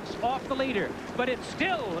 20 lengths off the leader. But it's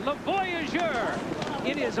still Le Voyageur.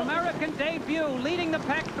 It is American debut, leading the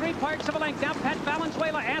pack 3 parts of a length. Now Pat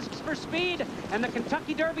Valenzuela asks for speed, and the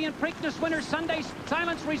Kentucky Derby and Preakness winner Sunday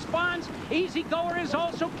Silence responds. Easy Goer is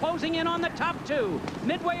also closing in on the top 2.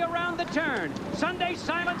 Midway around the turn, Sunday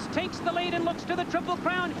Silence takes the lead and looks to the Triple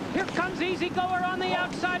Crown. Here comes Easy Goer on the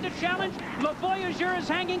outside to challenge. Le Voyageur is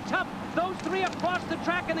hanging tough. Those 3 across the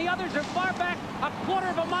track, and the others are far back. A quarter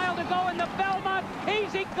of a mile to go in the Belmont.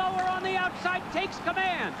 Easy Goer on the outside takes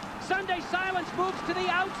command. Sunday Silence moves to the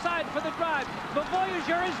outside for the drive. The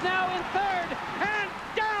Voyageur is now in third, and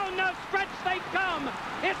down the stretch they come.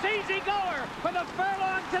 It's Easy Goer with a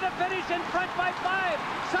furlong to the finish in front by 5.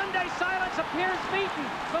 Sunday Silence appears beaten.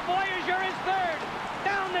 The Voyageur is third.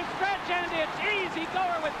 Down the stretch, and it's Easy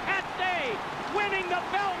Goer with Pat Day winning the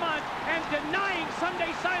Belmont and denying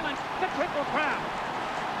Sunday Silence the Triple Crown.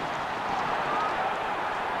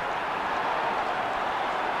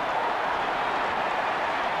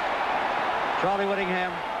 Charlie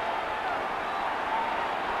Whittingham.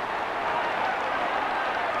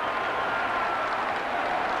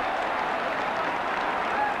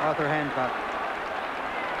 Arthur Hancock.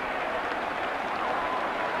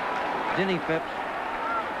 Denny Phipps.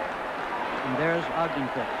 And there's Ogden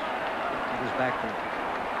Phipps with his back to it.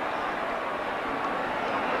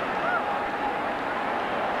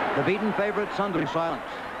 The beaten favorite, Sunday Silence.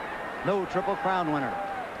 No Triple Crown winner.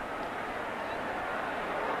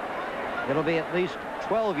 It'll be at least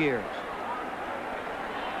 12 years.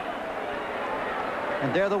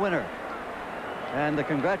 And they're the winner. And the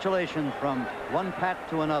congratulations from one Pat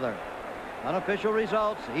to another. Unofficial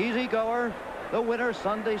results, Easy Goer, the winner,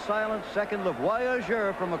 Sunday Silence, second, Le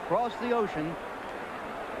Voyageur from across the ocean.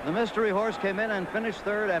 The mystery horse came in and finished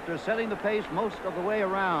third after setting the pace most of the way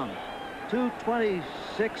around.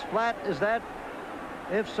 2:26 flat, is that?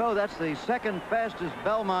 If so, that's the second fastest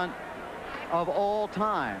Belmont of all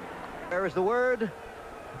time. There is the word,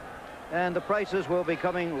 and the prices will be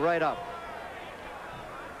coming right up.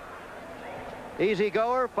 Easy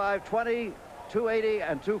Goer, $5.20, $2.80,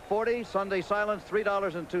 and $2.40. Sunday Silence,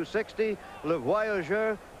 $3 and $2.60. Le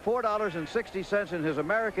Voyageur, $4.60 in his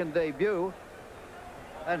American debut,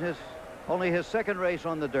 and only his second race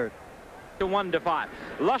on the dirt. 1-5.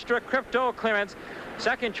 Lustra Crypto Clearance,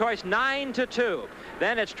 second choice 9-2.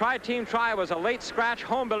 Then it's Tri-Team Tri was a late scratch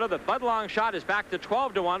home builder. The Bud Long Shot is back to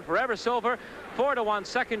 12-1. Forever Silver 4-1.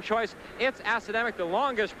 Second choice, It's Academic, the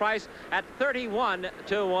longest price at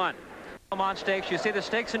 31-1. Belmont Stakes, you see the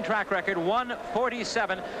stakes and track record,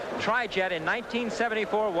 147. Tri-Jet in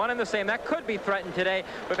 1974, one and the same. That could be threatened today.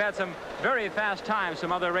 We've had some very fast times,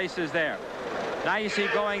 some other races there. Now you see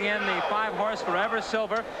going in the 5-horse Forever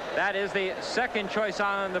Silver. That is the second choice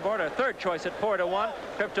on the board, or third choice at 4-1.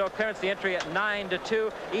 Crypto Clearance, the entry at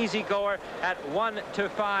 9-2. Easy Goer at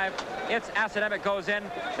 1-5. It's Academic goes in.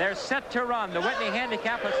 They're set to run. The Whitney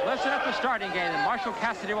Handicap. Let's listen at the starting gate, and Marshall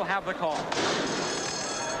Cassidy will have the call.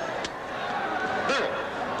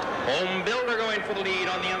 Home Builder going for the lead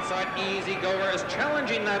on the inside. Easy Goer is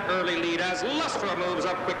challenging that early lead as Lustra moves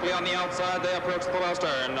up quickly on the outside. They approach the last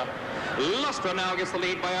turn. Lustra now gets the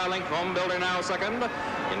lead by a length. Home Builder now second.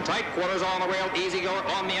 In tight quarters on the rail, Easy Goer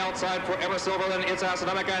on the outside. Forever Silver, then It's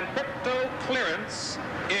Academic, and Crypto Clearance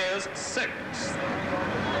is sixth.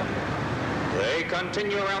 They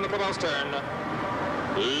continue around the clubhouse turn.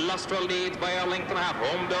 Lustra leads by a length and a half.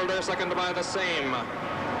 Home Builder second by the same.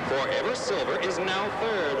 Forever Silver is now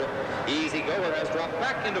third. Easy Goer has dropped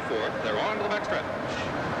back into fourth. They're on to the backstretch.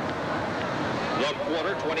 The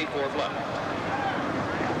quarter, 24 flat.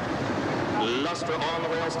 Lustra on the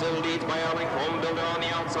rail still leads by a length. Home Builder on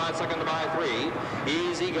the outside, second by 3.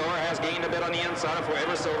 Easy Goer has gained a bit on the inside of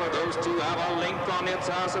Forever Silver. Those two have a length on It's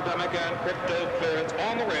Academic, and Crypto Clearance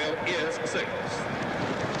on the rail is sixth.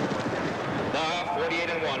 The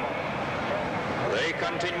 48-1. They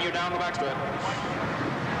continue down the backstretch.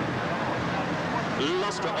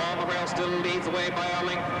 Lustra on the rail still leads the way by a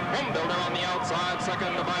length. Home Builder on the outside,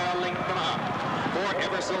 second by a length and a half.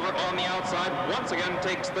 Forever Silver on the outside, once again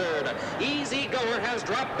takes third. Easy Goer has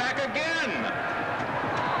dropped back again.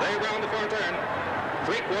 They round the far turn.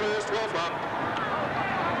 3/4, 12 lap.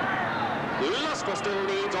 Lustra still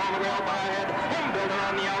leads on the rail by a head. Home Builder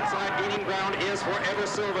on the outside, gaining ground is Forever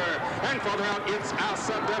Silver. And further out, it's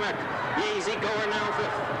Academic. Easy Goer now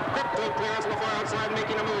fifth. Crypto Clearance on the far outside,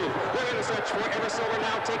 making a move. We're in the stretch. Forever Silver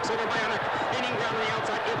now takes over Bionic. Gaining ground on the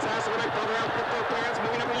outside, it's Academic. Further out, Crypto Clearance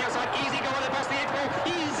moving up on the outside. Easy Goer, they pass the 8th pole.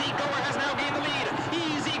 Easy Goer has now gained the lead.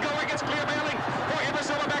 Easy Goer gets clear by a length. Forever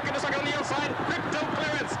Silver back into second on the outside. Crypto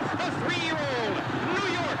Clearance, the 3-year-old New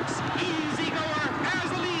York's Easy Goer has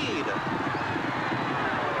the lead.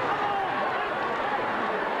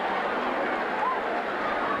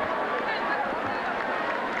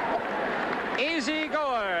 Easy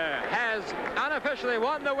Goer has unofficially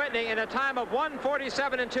won the Whitney in a time of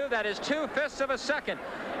 1:47.2. That is 2/5 of a second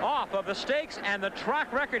off of the stakes and the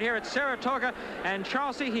track record here at Saratoga. And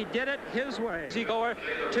Chelsea, he did it his way. Easy Goer,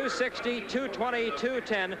 260, 220,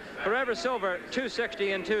 210. Forever Silver,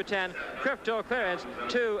 260 and 210. Crypto Clearance,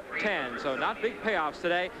 210. So not big payoffs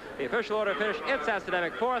today. The official order finish, it's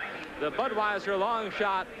Academic 4th. The Budweiser long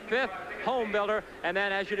shot 5th. Home Builder, and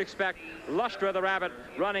then, as you'd expect, Lustra the Rabbit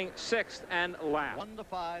running 6th and last.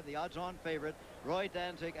 1-5, the odds-on favorite, Roy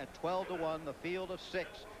Danzig at 12-1, the field of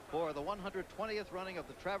 6 for the 120th running of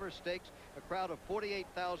the Travers Stakes. A crowd of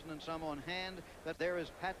 48,000 and some on hand. But there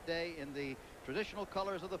is Pat Day in the traditional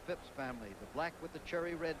colors of the Phipps family, the black with the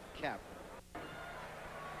cherry red cap.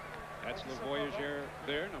 That's Le Voyageur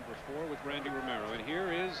there, number 4 with Randy Romero. And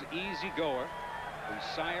here is Easy Goer, whose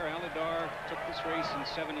sire Aladar took this race in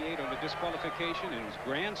 '78 on the disqualification, and his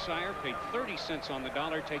grandsire paid 30 cents on the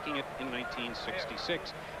dollar, taking it in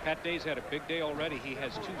 1966. Pat Day's had a big day already. He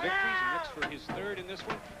has 2 victories and looks for his 3rd in this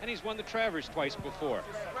one, and he's won the Travers twice before.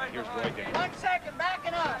 And here's Roy Day. 1 second,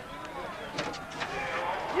 backing up.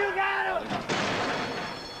 You got him.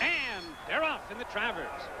 And they're off in the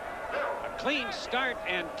Travers. A clean start,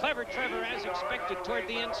 and Clever Trevor, as expected, toward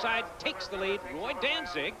the inside, takes the lead. Roy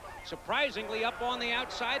Danzig, surprisingly up on the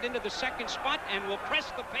outside into the 2nd spot, and will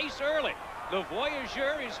press the pace early. Le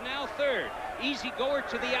Voyageur is now 3rd. Easy Goer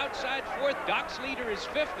to the outside 4th. Doc's Leader is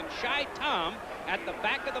 5th, and Shy Tom at the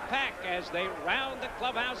back of the pack as they round the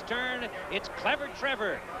clubhouse turn. It's Clever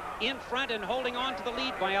Trevor in front and holding on to the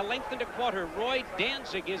lead by a length and a quarter. Roy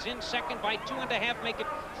Danzig is in 2nd by 2.5, make it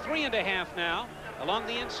 3.5 now. Along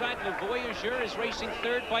the inside, Le Voyageur is racing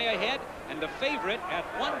 3rd by a head, and the favorite at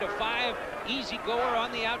 1-5, Easy Goer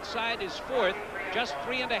on the outside is 4th, just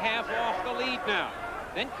 3.5 off the lead now.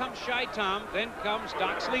 Then comes Shy Tom, then comes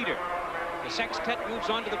Doc's Leader. The sextet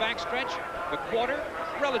moves on to the backstretch. The quarter,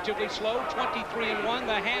 relatively slow, 23-1.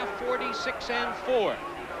 The half, 46-4.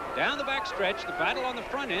 Down the backstretch, the battle on the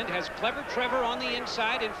front end has Clever Trevor on the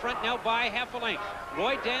inside, in front now by half a length.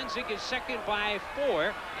 Roy Danzig is 2nd by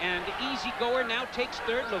 4, and Easy Goer now takes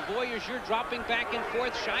 3rd. Le Voyageur dropping back in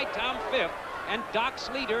 4th, Shy Tom 5th, and Doc's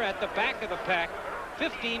Leader at the back of the pack,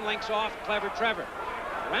 15 lengths off Clever Trevor.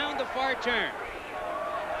 Round the far turn.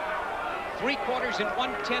 3/4 in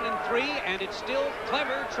 1:10 and 3, and it's still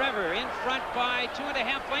Clever Trevor in front by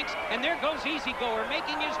 2.5 lengths, and there goes Easy Goer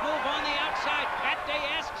making his move on the outside. Pat Day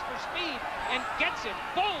asks for speed and gets it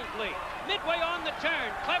boldly. Midway on the turn,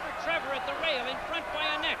 Clever Trevor at the rail in front by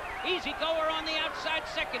a neck. Easy Goer on the outside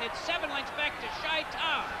 2nd. It's 7 lengths back to Shy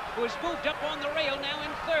Tom, who has moved up on the rail now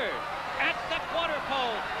in 3rd. At the quarter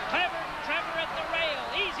pole, Clever Trevor at the rail.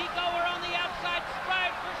 Easy Goer on the outside,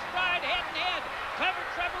 stride for stride, head and head. Clever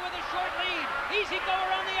Trevor with a short lead. Easy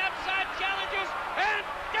Goer on the outside, challenges, and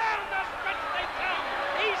down the stretch they come.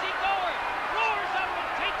 Easy Goer roars up and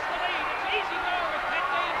takes the lead. It's Easy Goer with Pat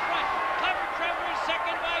Day in front. Clever Trevor is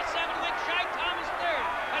 2nd by 7 lengths. Shy Tom is 3rd.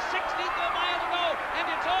 A 16th of a mile to go, and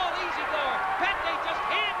it's all Easy Goer. Pat Day just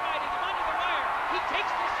hand riding him under the wire. He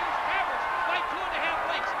takes this from Travers by 2.5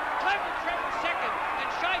 lengths. Clever Trevor 2nd, and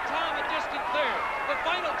Shy Tom a distant 3rd. The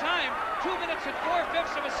final time, 2 minutes and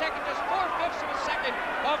 4/5 of a second, just 4/5 of a second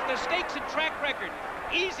off the stakes and track record.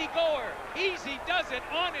 Easy Goer, Easy does it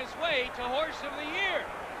on his way to Horse of the Year.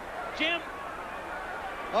 Jim?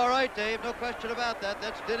 All right, Dave, no question about that.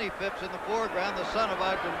 That's Denny Phipps in the foreground, the son of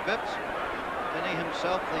Ogden Phipps. Denny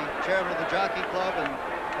himself, the chairman of the Jockey Club and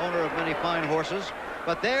owner of many fine horses.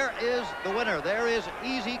 But there is the winner. There is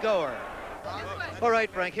Easy Goer. All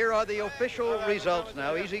right, Frank, here are the official results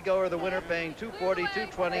now. Easy Goer, the winner, paying $240,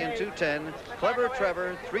 $220, and $210. Clever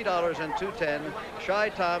Trevor, $3 and $210. Shy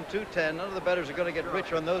Tom, $210. None of the bettors are going to get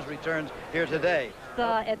rich on those returns here today.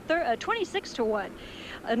 At 26-1.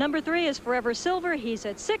 Number 3 is Forever Silver. He's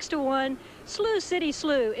at 6 to 1. Slew City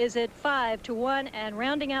Slew is at 5 to 1. And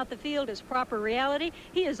rounding out the field is Proper Reality.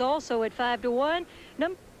 He is also at 5 to 1.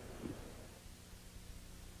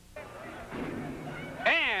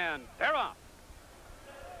 And they're off.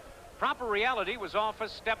 Proper Reality was off a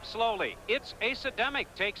step slowly. It's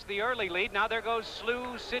Academic takes the early lead. Now there goes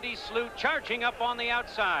Slew City Slew charging up on the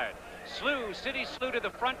outside. Slew City Slew to the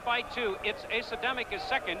front by 2. It's Academic is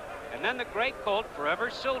second. And then the Gray Colt, Forever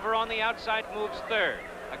Silver on the outside, moves third.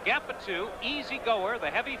 A gap of 2. Easy Goer, the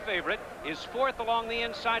heavy favorite, is fourth along the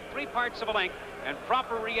inside, 3 parts of a length. And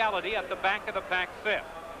Proper Reality at the back of the pack, fifth.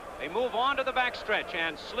 They move on to the backstretch,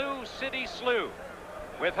 and Slew City Slew,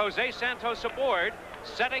 with Jose Santos aboard,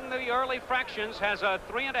 setting the early fractions, has a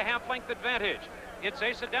 3.5 length advantage. It's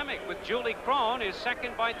Academic with Julie Crone is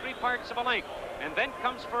second by 3 parts of a length. And then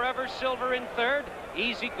comes Forever Silver in third.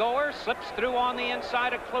 Easy Goer slips through on the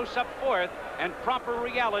inside, a close-up fourth, and Proper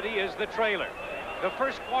Reality is the trailer. The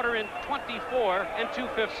first quarter in 24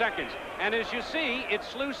 2/5 seconds. And as you see, it's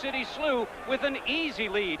Slew City Slew with an easy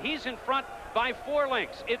lead. He's in front by 4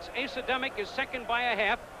 lengths. It's Academic is second by a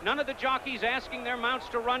half. None of the jockeys asking their mounts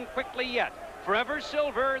to run quickly yet. Forever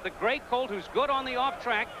Silver, the Gray Colt, who's good on the off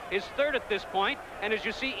track, is third at this point. And as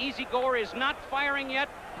you see, Easy Goer is not firing yet.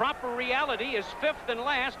 Proper Reality is fifth and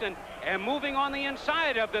last, and moving on the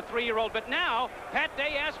inside of the 3-year-old. But now, Pat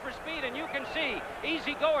Day asks for speed, and you can see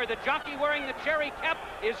Easy Goer, the jockey wearing the cherry cap,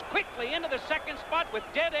 is quickly into the second spot with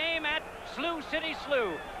dead aim at Slew City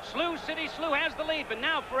Slew. Slew City Slew has the lead, but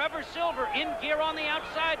now Forever Silver in gear on the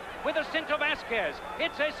outside with Jacinto Vasquez.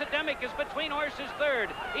 It's Academic is between horses third.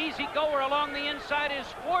 Easy Goer along the inside is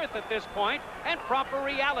fourth at this point, and Proper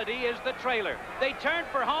Reality is the trailer. They turn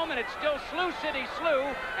for home, and it's still Slew City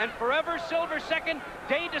Slew and Forever Silver second.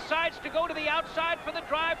 Day decides to go to the outside for the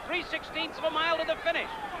drive, 3/16 of a mile to the finish.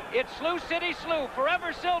 It's Slew City Slew,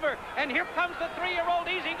 Forever Silver, and here comes the 3-year-old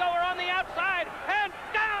Easy Goer on the outside, and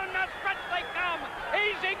down the stretch they come.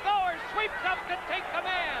 Easy Goer sweeps up to take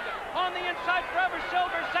command. On the inside, Forever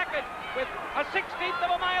Silver second, with a 16th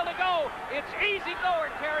of a mile to go. It's Easy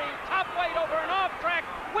Goer carrying top weight over an off track,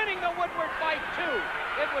 winning the Woodward by 2.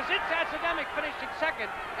 It was It's Academic finishing second,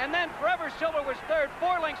 and then Forever Silver was third,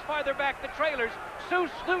 4 lengths farther back the trailers. Slew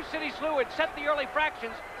City Slew had set the early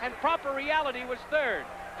fractions, and Proper Reality was third.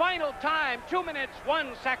 Final time, 2 minutes,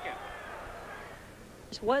 1 second.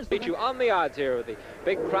 Beat you on the odds here with the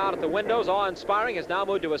big crowd at the windows. Awe-inspiring has now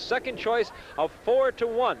moved to a second choice of 4 to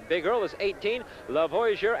 1. Big Earl is 18, La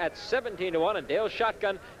Voyageur at 17 to 1, and Dale's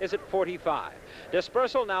Shotgun is at 45.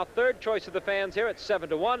 Dispersal now third choice of the fans here at 7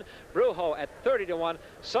 to 1. Brujo at 30 to 1.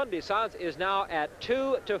 Sunday Silence is now at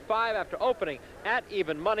 2 to 5 after opening at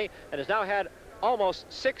even money, and has now had almost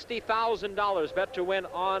 $60,000 bet to win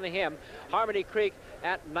on him. Harmony Creek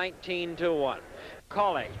at 19 to 1.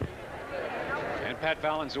 Calling. And Pat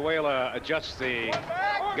Valenzuela adjusts the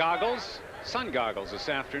goggles, sun goggles this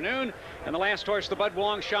afternoon. And the last horse, the Bud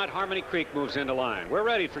Wong shot, Harmony Creek, moves into line. We're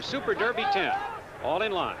ready for Super Derby 10. All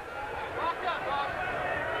in line.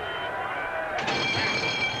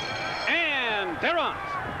 And they're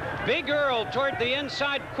off. Big Earl toward the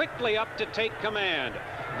inside, quickly up to take command.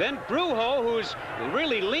 Then Brujo, who's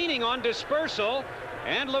really leaning on Dispersal,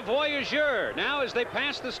 and La Voyageur. Now as they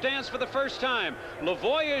pass the stands for the first time, La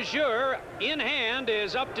Voyageur in hand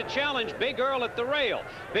is up to challenge Big Earl at the rail.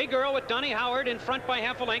 Big Earl with Donnie Howard in front by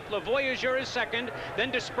half a length. La Voyageur is second. Then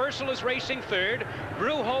Dispersal is racing third.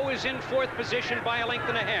 Brujo is in fourth position by a length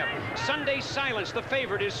and a half. Sunday Silence, the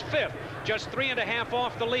favorite, is fifth, just 3.5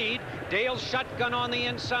 off the lead. Dale's Shotgun on the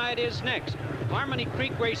inside is next. Harmony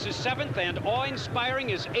Creek races seventh, and Awe-Inspiring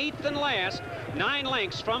is eighth and last, 9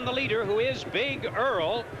 lengths from the leader, who is Big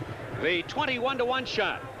Earl, the 21 to 1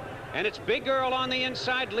 shot. And it's Big Earl on the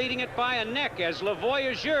inside, leading it by a neck as La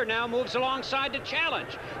Voyageur now moves alongside to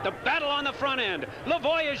challenge. The battle on the front end. La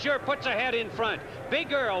Voyageur puts a head in front.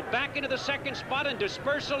 Big Earl back into the second spot, and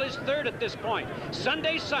Dispersal is third at this point.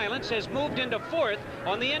 Sunday Silence has moved into fourth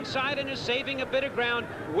on the inside and is saving a bit of ground,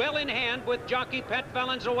 well in hand with jockey Pat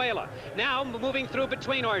Valenzuela. Now moving through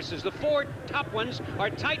between horses. The 4 top ones are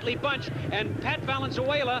tightly bunched, and Pat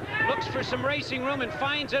Valenzuela looks for some racing room and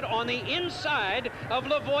finds it on the inside of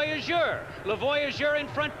La Voyageur. La Voyageur in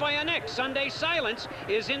front by a neck. Sunday Silence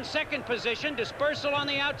is in second position. Dispersal on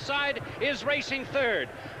the outside is racing third.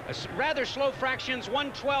 Rather slow fractions,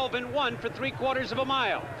 1:12 and 1 for 3/4 of a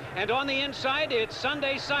mile. And on the inside, it's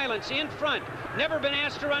Sunday Silence in front Never been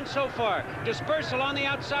asked to run so far. Dispersal on the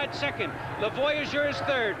outside second. Le Voyageur is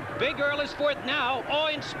third. Big Earl is fourth now.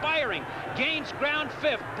 Awe-inspiring. Gains ground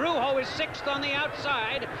fifth. Brujo is sixth on the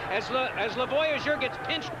outside as Le Voyageur gets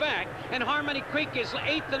pinched back, and Harmony Creek is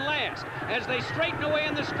eighth and last. As they straighten away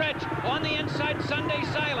in the stretch, on the inside, Sunday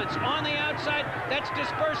Silence. On the outside, that's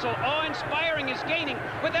Dispersal. Awe-inspiring is gaining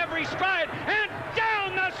with every stride, and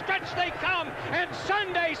down the stretch they come, and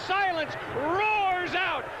Sunday Silence roars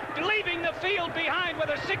out, leaving the field behind with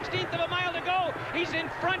a 16th of a mile to go. He's in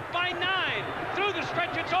front by 9. Through the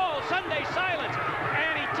stretch, it's all Sunday Silence,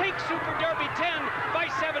 and he takes Super Derby 10 by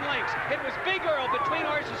 7 lengths. It was Big Earl between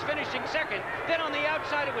horses finishing second. Then on the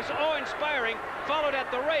outside, it was Awe-inspiring, followed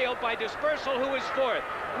at the rail by Dispersal, who was fourth.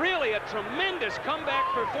 Really a tremendous comeback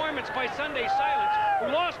performance by Sunday Silence, who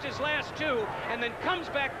lost his last 2 and then comes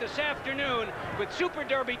back this afternoon with Super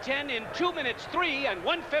Derby 10 in 2 minutes 3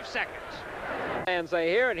 1/5 seconds. And say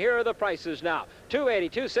here, and here are the prices now. 280,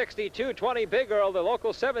 260, 220. Big Earl, the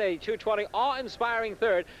local 780, 220. Awe-inspiring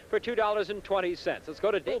third for $2.20. Let's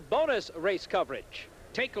go to bonus race coverage.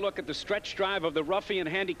 Take a look at the stretch drive of the Ruffian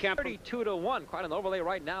Handicap. 32-1. Quite an overlay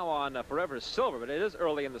right now on Forever Silver, but it is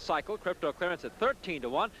early in the cycle. Crypto Clearance at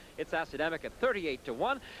 13-1. It's Academic at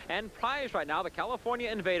 38-1. And prize right now, the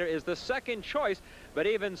California Invader is the second choice, but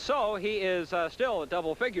even so, he is still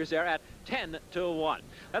double figures there at 10-1.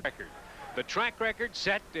 That's record. The track record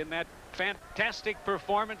set in that fantastic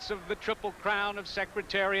performance of the Triple Crown of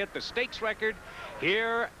Secretariat. The stakes record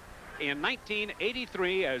here in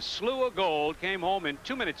 1983 as Slew of Gold came home in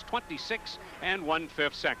 2 minutes 26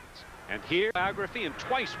 1/5 seconds. And here biography, and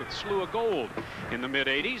twice with Slew of Gold in the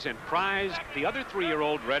mid-80s, and prized the other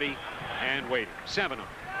 3-year-old ready and waiting. 7 of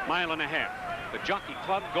them, 1.5 miles. The Jockey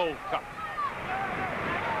Club Gold Cup.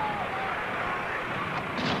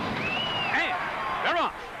 And they're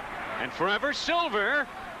off. And Forever Silver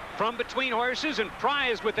from between horses and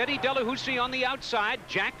prized with Eddie Delahousie on the outside.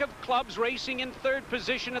 Jack of Clubs racing in third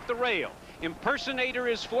position at the rail. Impersonator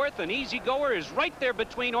is fourth, and Easy Goer is right there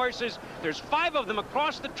between horses. There's 5 of them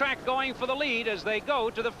across the track going for the lead as they go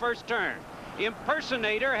to the first turn.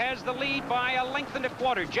 Impersonator has the lead by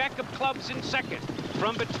 1.25 lengths. Jack of Clubs in second.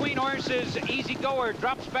 From between horses, Easy Goer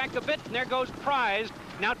drops back a bit, and there goes Prized,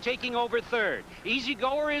 now taking over third. Easy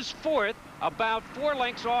Goer is fourth, about 4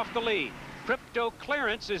 lengths off the lead. Crypto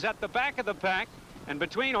Clearance is at the back of the pack, and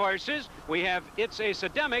between horses, we have It's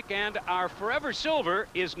Academic, and our Forever Silver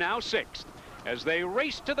is now sixth as they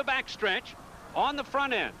race to the backstretch on the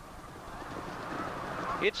front end.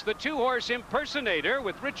 It's the 2-horse Impersonator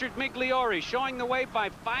with Richard Migliori showing the way by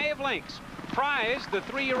 5 lengths. Prize, the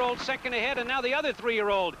 3-year-old second ahead, and now the other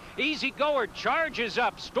 3-year-old. Easy Goer charges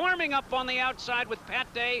up, storming up on the outside with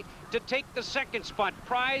Pat Day to take the second spot.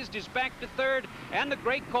 Prized is back to third, and the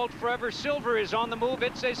Great Colt Forever Silver is on the move.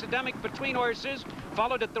 It's Academic between horses,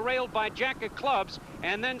 followed at the rail by Jack of Clubs,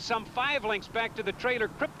 and then some 5 lengths back to the trailer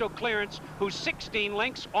Crypto Clearance, who's 16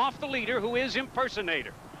 lengths off the leader, who is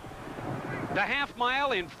Impersonator. The half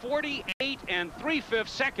mile in 48 3/5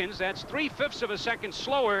 seconds. That's 3/5 of a second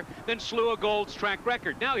slower than Slew of Gold's track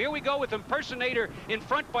record. Now here we go with Impersonator in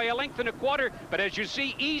front by 1.25 lengths, but as you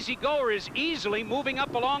see, Easy Goer is easily moving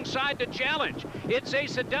up alongside the challenge. It's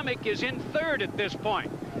Academic is in third at this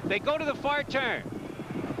point. They go to the far turn,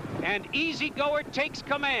 and Easy Goer takes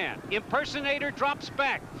command. Impersonator drops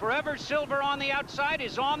back. Forever Silver on the outside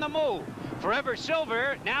is on the move. Forever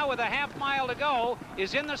Silver, now with a half mile to go,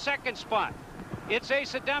 is in the second spot. It's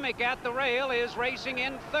Academic at the rail is racing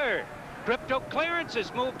in third. Crypto Clearance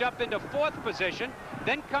is moved up into fourth position.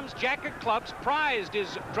 Then comes Jack of Clubs. Prized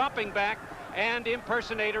is dropping back, and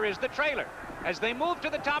Impersonator is the trailer. As they move to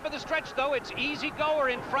the top of the stretch, though, it's Easy Goer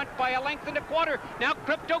in front by 1.25 lengths. Now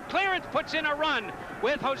Crypto Clearance puts in a run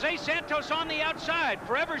with Jose Santos on the outside.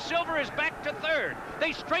 Forever Silver is back to third.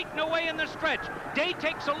 They straighten away in the stretch. Day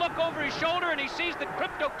takes a look over his shoulder, and he sees that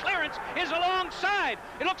Crypto Clearance is alongside.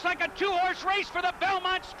 It looks like a 2-horse race for the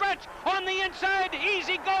Belmont stretch. On the inside,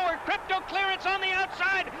 Easy Goer, Crypto Clearance on the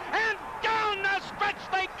outside, and down the stretch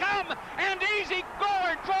they come, and Easy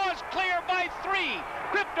Goer draws clear by 3.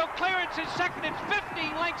 Crypto Clearance is second. It's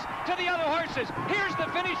 15 lengths to the other horses. Here's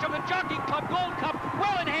the finish of the Jockey Club Gold Cup,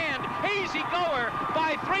 well in hand. Easy Goer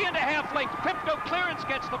by 3.5 lengths. Crypto Clearance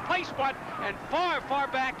gets the place spot, and far, far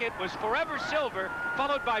back it was Forever Silver,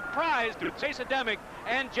 followed by Prize, Academic,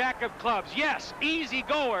 and Jack of Clubs. Yes, Easy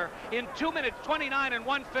Goer in 2 minutes 29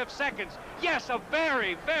 1/5 seconds. Yes, a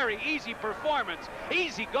very, very easy performance.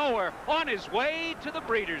 Easy Goer on his way to the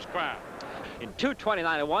Breeders' Crown. in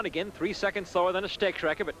 2:29.1. Again, 3 seconds slower than a stakes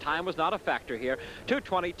record, but time was not a factor here.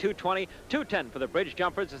 2:20, 2:20, 2:10 for the bridge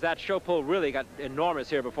jumpers, as that show pool really got enormous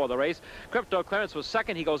here before the race. Crypto Clearance was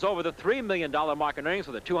second. He goes over the $3 million mark in earnings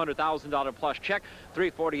with a $200,000 plus check.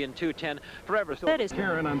 3:40 and 2:10 forever. So that is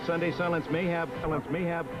Karen on Sunday Silence may have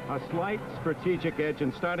a slight strategic edge,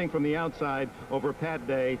 and starting from the outside over Pat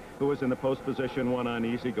Day, who was in the post position 1 on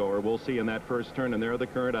Easy Goer. We'll see in that first turn, and there are the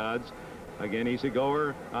current odds. Again, Easy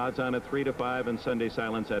Goer, odds on at 3-5, and Sunday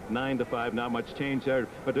Silence at 9-5. Not much change there,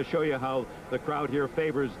 but to show you how the crowd here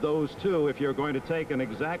favors those two, if you're going to take an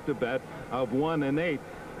exacta bet of 1 and 8,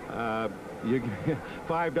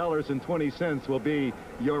 $5.20 will be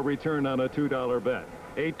your return on a $2 bet.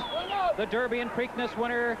 8. The Derby and Preakness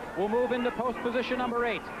winner will move into post position number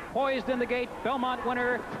 8. Poised in the gate, Belmont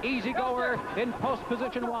winner, Easy Goer in post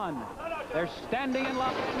position 1. They're standing in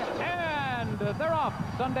line, and they're off.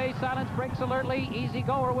 Sunday Silence breaks alertly. Easy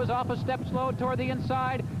Goer was off a step slow toward the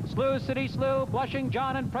inside. Slew City Slew, Blushing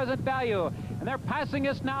John, and Present Value. And they're passing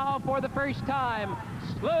us now for the first time.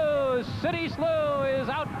 Slew City Slew is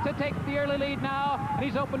out to take the early lead now, and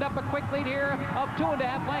he's opened up a quick lead here of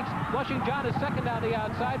 2.5 lengths. Blushing John is second on the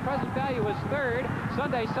outside. Present Value is third.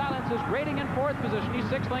 Sunday Silence is grading in 4th position. He's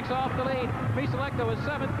 6 lengths off the lead. Me Selecto is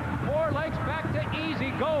 7th. 4 lengths back to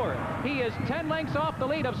Easy Goer. He is 10 lengths off the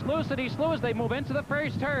lead of Slew City Slew as they move into the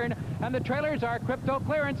first turn, and the trailers are Crypto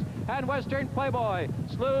Clearance and Western Playboy.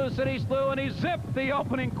 Slew City Slew, and he zipped the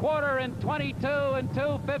opening quarter in 22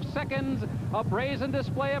 2/5 seconds. A brazen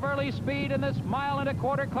display of early speed in this 1.25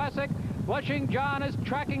 mile classic. Blushing John is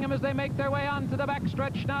tracking him as they make their way onto the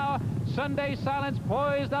backstretch now. Sunday Silence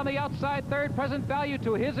poised on the outside third. Present Value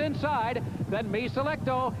to his inside. Then Me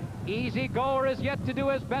Selecto. Easy Goer is yet to do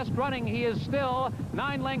his best running. He is still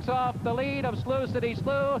 9 lengths off the lead of Slew City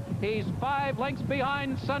Slew. He's 5 lengths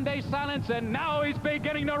behind Sunday Silence, and now he's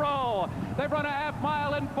beginning to roll. They've run a half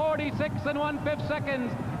mile in 46 1/5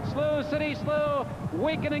 seconds. Slew City Slew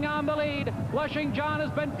weakening on the lead. Blushing John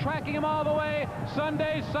has been tracking him all the way.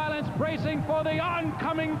 Sunday Silence bracing for the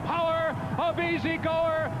oncoming power of Easy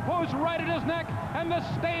Goer, who's right at his neck, and the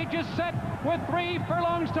stage is set with 3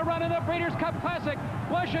 furlongs to run in the Breeders' Cup Classic.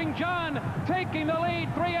 Blushing John taking the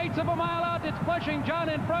lead, 3/8 of a mile out. It's Blushing John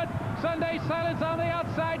in front. Sunday Silence on the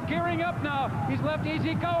outside, gearing up now. He's left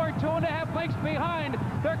Easy Goer 2.5 lengths behind.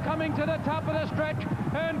 They're coming to the top of the stretch,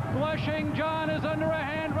 and Blushing John is under a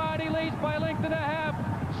hand ride. He leads by 1.5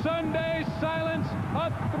 lengths. Sunday Silence,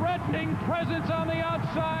 a threatening presence on the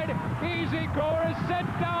outside. Easy Goer is set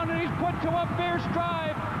down, and he's put to a fierce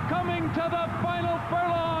drive. Coming to the final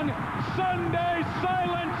furlong, Sunday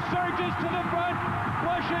Silence surges to the front.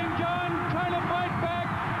 Blushing John trying to fight back.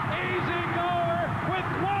 Easy Goer with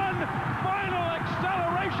one final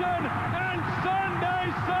acceleration, and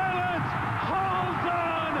Sunday Silence holds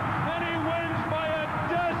on, and he wins by a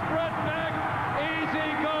desperate neck. Easy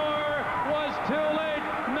Goer was too late,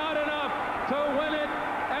 not enough to win it,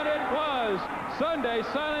 and it was Sunday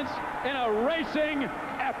Silence in a racing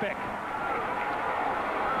epic.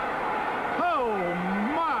 Oh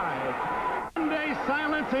my! Sunday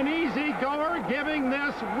Silence and Easy Goer giving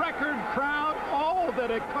this record crowd all that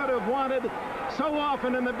it could have wanted. So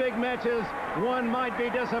often in the big matches, one might be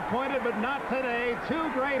disappointed, but not today. 2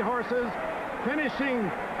 great horses finishing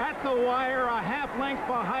at the wire a half length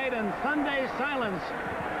behind, and Sunday Silence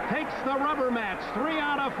takes the rubber match. 3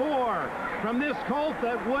 out of 4 from this colt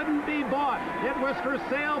that wouldn't be bought. It was for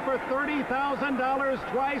sale for $30,000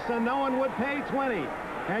 twice, and no one would pay $20,000.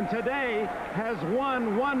 And today has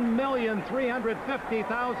won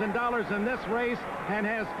 $1,350,000 in this race, and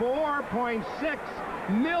has $4.6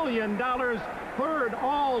 million, third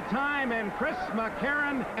all time. And Chris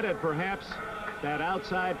McCarron, perhaps that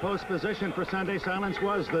outside post position for Sunday Silence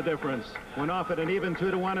was the difference. Went off at an even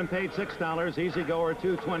 2-1 and paid $6. Easy Goer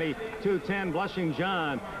 220, 210. Blushing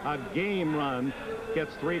John, a game run,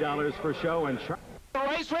 gets $3 for show. And the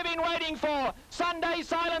race we've been waiting for. Sunday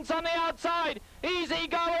Silence on the outside. Easy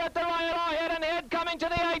Goer at the rail, head and head coming to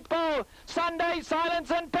the 8th ball. Sunday Silence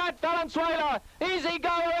and Pat Valenzuela. Easy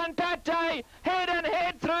Goer and Pat Day head and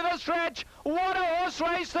head through the stretch. What a horse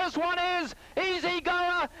race this one is. Easy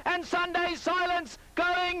Goer and Sunday Silence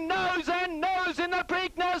going nose and nose in the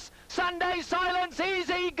Preakness. Sunday Silence,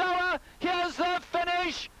 Easy Goer. Here's the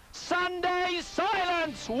finish. Sunday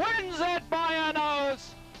Silence wins it by a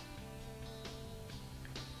nose.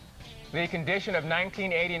 The condition of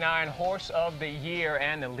 1989 Horse of the Year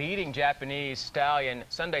and the leading Japanese stallion,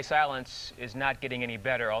 Sunday Silence, is not getting any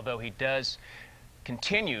better, although he does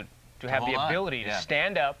continue to have the ability to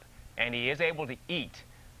stand up, and he is able to eat.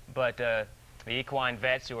 But The equine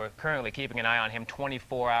vets who are currently keeping an eye on him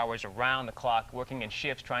 24 hours around the clock, working in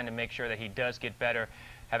shifts, trying to make sure that he does get better,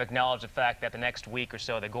 have acknowledged the fact that the next week or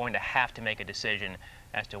so they're going to have to make a decision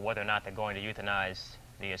as to whether or not they're going to euthanize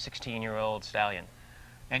the 16-year-old stallion.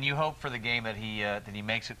 And you hope for the game that he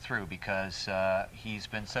makes it through, because he's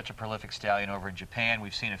been such a prolific stallion over in Japan.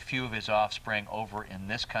 We've seen a few of his offspring over in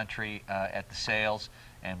this country at the sales,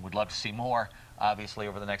 and would love to see more, obviously,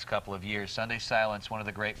 over the next couple of years. Sunday Silence, one of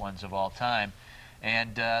the great ones of all time.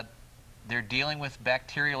 And they're dealing with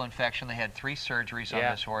bacterial infection. They had 3 surgeries on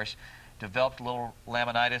this horse, developed a little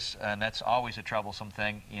laminitis, and that's always a troublesome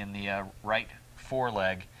thing in the right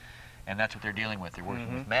foreleg. And that's what they're dealing with. They're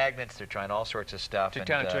working with magnets. They're trying all sorts of stuff.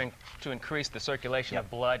 To increase the circulation of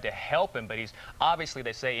blood to help him. But he's obviously,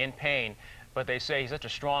 they say, in pain. But they say he's such a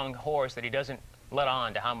strong horse that he doesn't let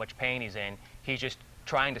on to how much pain he's in. He's just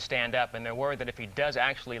trying to stand up. And they're worried that if he does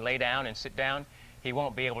actually lay down and sit down, he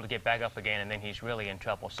won't be able to get back up again, and then he's really in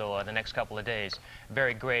trouble. So the next couple of days,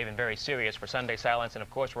 very grave and very serious for Sunday Silence. And, of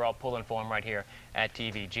course, we're all pulling for him right here at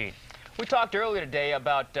TVG. We talked earlier today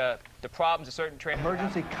about the problems of certain trainers.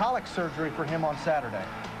 Emergency colic surgery for him on Saturday.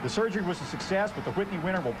 The surgery was a success, but the Whitney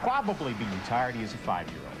winner will probably be retired. He is a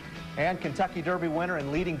 5-year-old. And Kentucky Derby winner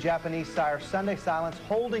and leading Japanese sire Sunday Silence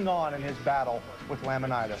holding on in his battle with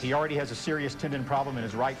laminitis. He already has a serious tendon problem in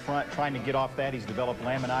his right front. Trying to get off that, he's developed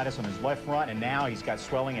laminitis on his left front, and now he's got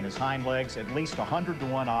swelling in his hind legs. At least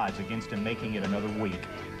 100-to-1 odds against him making it another week,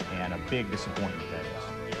 and a big disappointment that is.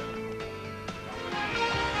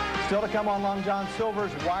 Still to come on Long John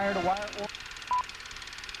Silver's wire-to-wire.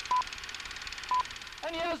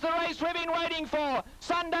 And here's the race we've been waiting for.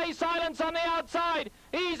 Sunday Silence on the outside.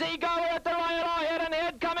 Easy Goer at the Royal Head and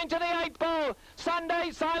Head coming to the 8th pole.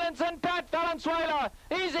 Sunday Silence and Pat Valenzuela.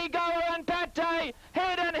 Easy Goer and Pat Day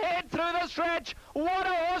head and head through the stretch. What a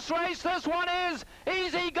horse race this one is.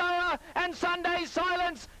 Easy Goer and Sunday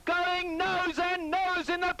Silence going nose and nose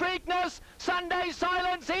in the Preakness. Sunday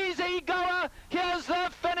Silence, Easy Goer. Here's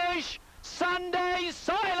the finish. Sunday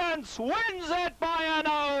Silence wins it by a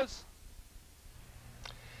nose.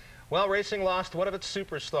 Well, racing lost one of its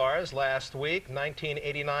superstars last week,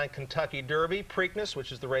 1989 Kentucky Derby, Preakness,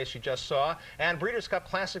 which is the race you just saw, and Breeders' Cup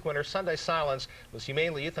Classic winner Sunday Silence was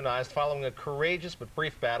humanely euthanized following a courageous but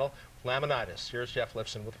brief battle with laminitis. Here's Jeff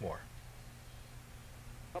Lifson with more.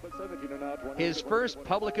 His first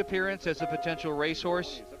public appearance as a potential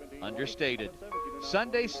racehorse, understated.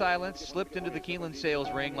 Sunday Silence slipped into the Keeneland sales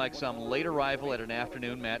ring like some late arrival at an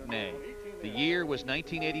afternoon matinee. The year was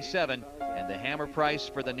 1987, and the hammer price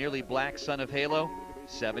for the nearly black son of Halo,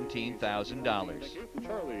 $17,000.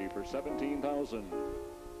 Charlie for $17,000.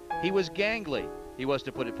 He was gangly. He was,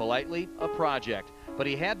 to put it politely, a project, but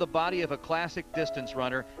he had the body of a classic distance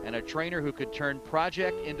runner and a trainer who could turn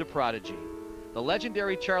project into prodigy. The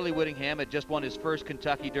legendary Charlie Whittingham had just won his first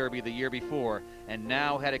Kentucky Derby the year before, and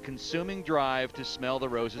now had a consuming drive to smell the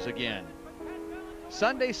roses again.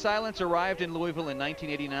 Sunday Silence arrived in Louisville in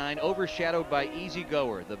 1989, overshadowed by Easy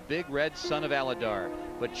Goer, the big red son of Aladar.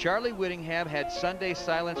 But Charlie Whittingham had Sunday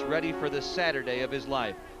Silence ready for the Saturday of his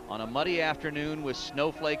life. On a muddy afternoon with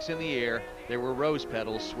snowflakes in the air, there were rose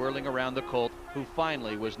petals swirling around the colt, who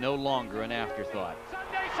finally was no longer an afterthought.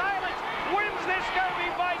 Sunday Silence wins this Derby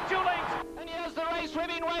by 2 lengths. And here's the race we've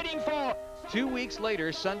been waiting for. 2 weeks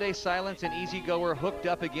later, Sunday Silence and Easy Goer hooked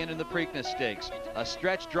up again in the Preakness Stakes, a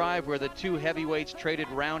stretch drive where the 2 heavyweights traded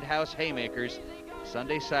roundhouse haymakers.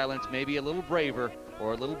 Sunday Silence may be a little braver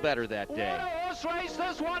or a little better that day. What a horse race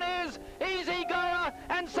this one is. Easy Goer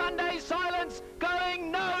and Sunday Silence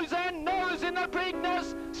going nose and nose in the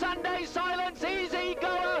Preakness. Sunday Silence, Easy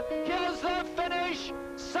Goer. Here's the finish.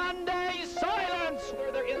 Sunday Silence.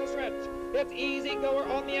 They're in the stretch. It's Easy Goer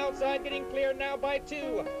on the outside, getting clear now by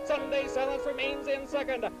 2. Sunday Silence remains in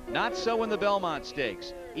second. Not so in the Belmont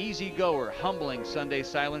Stakes. Easy Goer humbling Sunday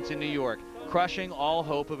Silence in New York, crushing all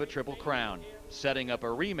hope of a Triple Crown, setting up a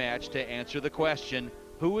rematch to answer the question,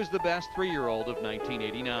 who was the best 3-year-old of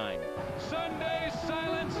 1989? Sunday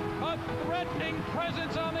Silence, a threatening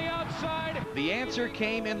presence on the outside. The answer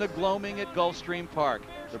came in the gloaming at Gulfstream Park,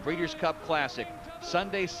 the Breeders' Cup Classic.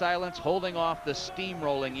 Sunday Silence holding off the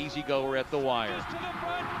steamrolling Easy Goer at the wire. To the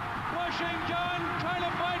front, pushing John, trying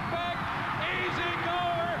to fight back. Easy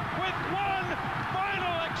Goer with one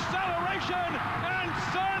final acceleration, and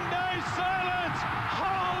Sunday Silence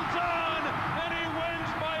holds on, and he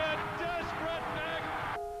wins by a desperate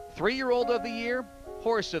neck. 3-year-old of the year,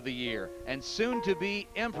 horse of the year, and soon to be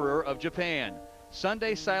Emperor of Japan.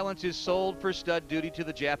 Sunday Silence is sold for stud duty to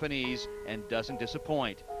the Japanese and doesn't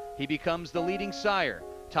disappoint. He becomes the leading sire,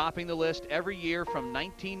 topping the list every year from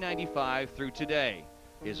 1995 through today.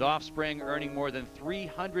 His offspring earning more than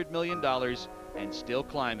 $300 million and still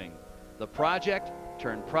climbing. The project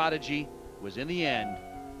turned prodigy was in the end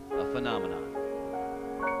a phenomenon.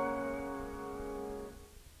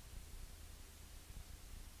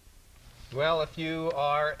 Well, if you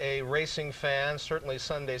are a racing fan, certainly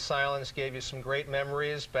Sunday Silence gave you some great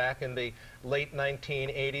memories back in the late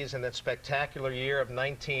 1980s and that spectacular year of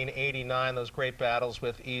 1989, those great battles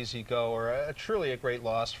with Easy Goer. Truly a great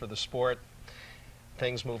loss for the sport.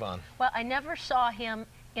 Things move on. Well, I never saw him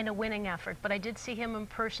in a winning effort, but I did see him in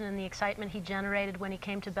person and the excitement he generated when he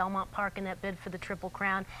came to Belmont Park in that bid for the Triple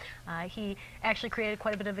Crown. He actually created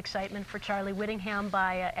quite a bit of excitement for Charlie Whittingham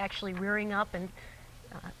by actually rearing up and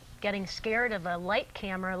getting scared of a light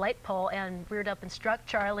pole, and reared up and struck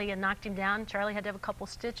Charlie and knocked him down. Charlie had to have a couple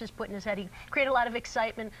stitches put in his head. He created a lot of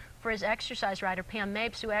excitement for his exercise rider, Pam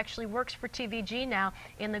Mapes, who actually works for TVG now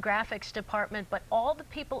in the graphics department. But all the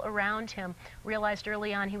people around him realized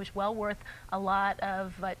early on he was well worth a lot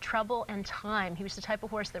of trouble and time. He was the type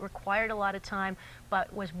of horse that required a lot of time,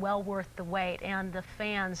 but was well worth the wait. And the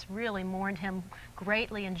fans really mourned him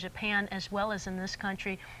greatly in Japan as well as in this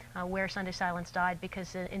country where Sunday Silence died,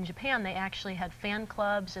 because in Japan they actually had fan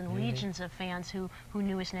clubs and legions of fans who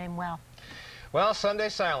knew his name well. Well, Sunday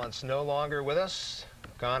Silence no longer with us,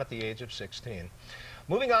 gone at the age of 16.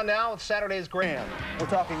 Moving on now with Saturday's Grand. We're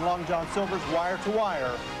talking Long John Silver's Wire to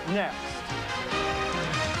Wire next.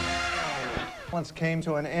 Silence came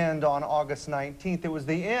to an end on August 19th. It was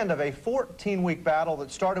the end of a 14-week battle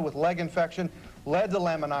that started with leg infection, led to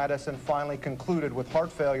laminitis, and finally concluded with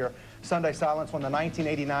heart failure. Sunday Silence won the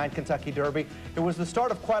 1989 Kentucky Derby. It was the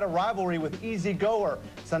start of quite a rivalry with Easy Goer.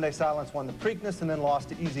 Sunday Silence won the Preakness and then lost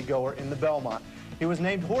to Easy Goer in the Belmont. He was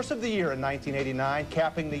named Horse of the Year in 1989,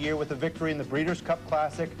 capping the year with a victory in the Breeders' Cup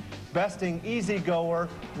Classic, besting Easy Goer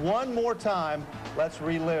one more time. Let's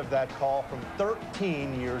relive that call from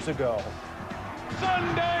 13 years ago.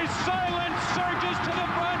 Sunday Silence surges to the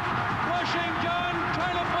front, rushing John,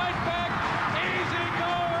 trying to fight back. Easy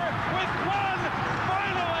Goer with one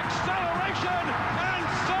final acceleration, and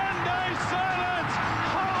Sunday Silence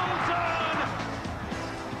holds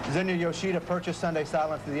on. Zenya Yoshida purchased Sunday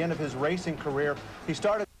Silence at the end of his racing career. He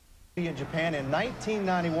started in Japan in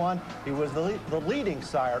 1991. He was the leading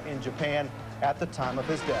sire in Japan at the time of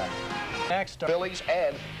his death. Next, fillies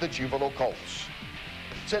and the juvenile colts.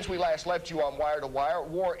 Since we last left you on Wire to Wire,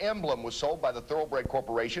 War Emblem was sold by the Thoroughbred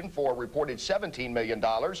Corporation for a reported $17 million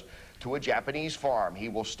to a Japanese farm. He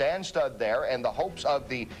will stand stud there, and the hopes of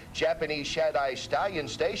the Japanese Shadai Stallion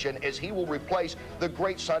Station is he will replace the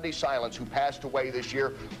great Sunday Silence, who passed away this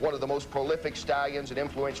year, one of the most prolific stallions and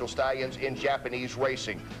influential stallions in Japanese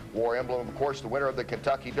racing. War Emblem, of course, the winner of the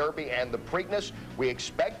Kentucky Derby and the Preakness. We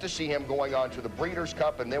expect to see him going on to the Breeders'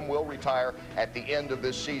 Cup, and then will retire at the end of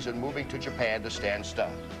this season, moving to Japan to stand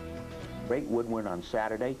stud. Great Woodward on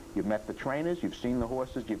Saturday. You've met the trainers, you've seen the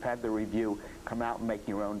horses, you've had the review. Come out and make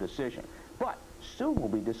your own decision. But soon we'll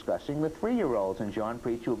be discussing the 3-year-olds, and John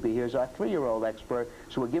Preach will be here as our 3-year-old expert.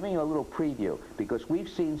 So we're giving you a little preview, because we've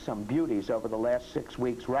seen some beauties over the last 6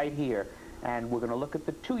 weeks right here, and we're going to look at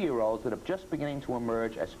the 2-year-olds that are just beginning to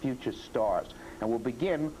emerge as future stars. And we'll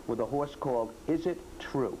begin with a horse called Is It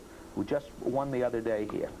True?, who just won the other day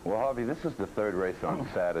here. Well, Harvey, this is the third race on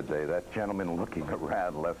Saturday. That gentleman looking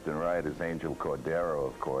around left and right is Angel Cordero,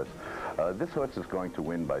 of course. This horse is going to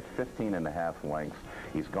win by 15.5 lengths.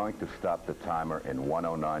 He's going to stop the timer in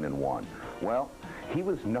 109.1. Well, he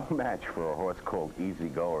was no match for a horse called Easy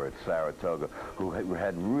Goer at Saratoga, who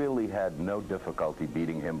had really had no difficulty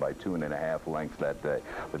beating him by 2.5 lengths that day.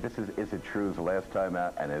 But this is It True's last time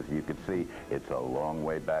out, and as you can see, it's a long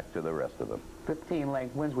way back to the rest of them.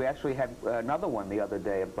 15-length wins. We actually had another one the other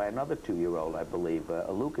day by another 2-year-old, I believe.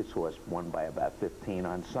 A Lucas horse won by about 15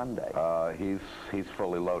 on Sunday. He's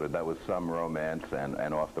fully loaded. That was Some Romance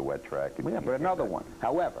and off the wet track. Yeah, but another one.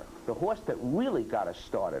 However, the horse that really got us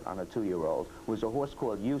started on a 2-year-old was a horse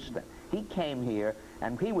called Houston. He came here,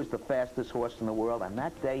 and he was the fastest horse in the world, and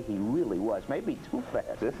that day he really was, maybe too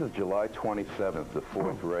fast. This is July 27th, the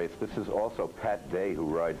 4th race. This is also Pat Day, who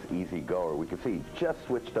rides Easy Goer. We can see he just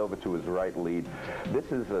switched over to his right lead.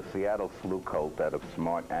 This is a Seattle Slew colt out of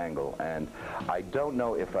Smart Angle, and I don't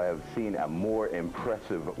know if I have seen a more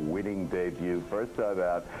impressive winning debut. First time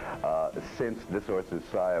out since this horse's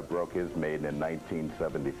sire broke his maiden in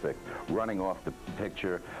 1976. Running off the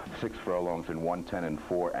picture, 6 furlongs in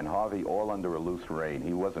 110.4, and Harvey, really all under a loose rein.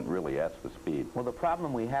 He wasn't really asked for speed. Well, the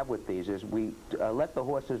problem we have with these is we let the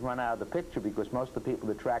horses run out of the picture because most of the people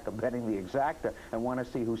at the track are betting the exacta and want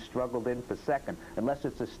to see who struggled in for second, unless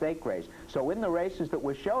it's a stake race. So in the races that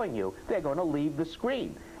we're showing you, they're going to leave the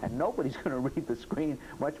screen. And nobody's going to read the screen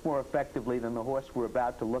much more effectively than the horse we're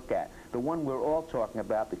about to look at. The one we're all talking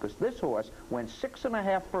about, because this horse went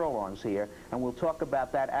 6.5 furlongs here, and we'll talk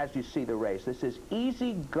about that as you see the race. This is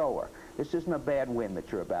Easy Goer. This isn't a bad win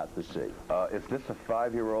that you're about to see. Is this a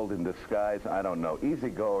 5-year-old in disguise? I don't know. Easy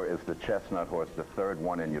Goer is the chestnut horse, the third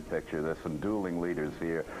one in your picture. There's some dueling leaders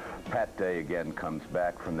here. Pat Day again comes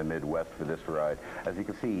back from the Midwest for this ride. As you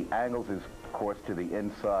can see, he angles his course to the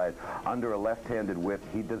inside under a left-handed whip.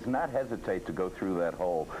 He does not hesitate to go through that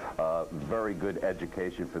hole. Very good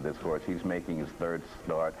education for this horse. He's making his third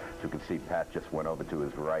start. As you can see, Pat just went over to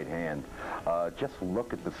his right hand. Just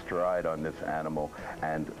look at the stride on this animal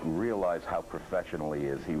and realize how professional he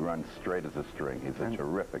is. He runs straight as a string. He's a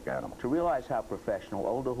terrific animal. To realize how professional,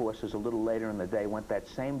 older horses a little later in the day went that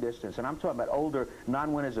same distance. And I'm talking about older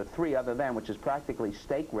non-winners of 3 other than, which is practically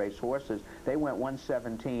stake race horses. They went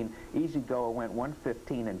 117. Easy Goer went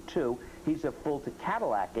 115 and 2. He's a full to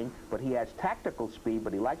Cadillacing, but he has tactical speed,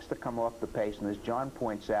 but he likes to come off the pace, and as John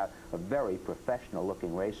points out, a very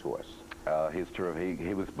professional-looking racehorse. He's terrific.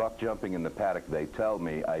 He was buck jumping in the paddock. They tell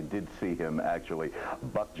me I did see him actually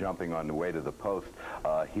buck jumping on the way to the post.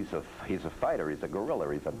 He's a fighter. He's a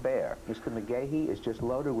gorilla. He's a bear. Mr. McGahee is just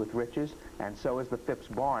loaded with riches, and so is the Phipps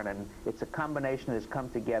barn, and it's a combination that has come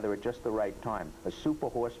together at just the right time. A super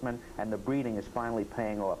horseman, and the breeding is finally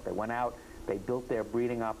paying off. They went out, they built their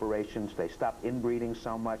breeding operations, they stopped inbreeding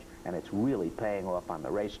so much, and it's really paying off on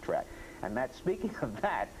the racetrack. And that, speaking of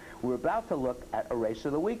that, we're about to look at a race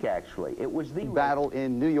of the week, actually. It was the battle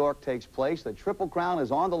in New York takes place. The Triple Crown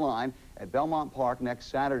is on the line at Belmont Park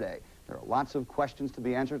next Saturday. There are lots of questions to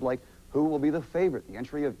be answered, like who will be the favorite, the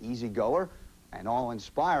entry of Easy Goer and All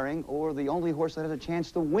Inspiring, or the only horse that has a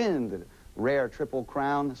chance to win the rare Triple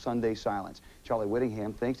Crown, Sunday Silence. Charlie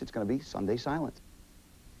Whittingham thinks it's going to be Sunday Silence.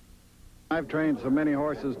 I've trained so many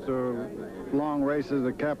horses to long races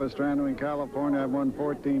at Capistrano in California. I've won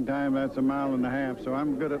 14 times. That's a mile and a half. So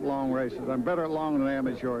I'm good at long races. I'm better at long than I am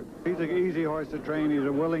at short. He's an easy horse to train. He's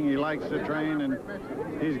a willing. He likes to train, and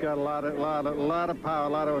he's got a lot of power, a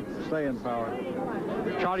lot of staying power.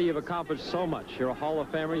 Charlie, you've accomplished so much. You're a Hall of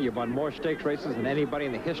Famer. You've won more stakes races than anybody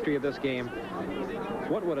in the history of this game.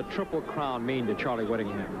 What would a Triple Crown mean to Charlie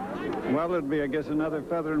Whittingham? Well, it'd be, I guess, another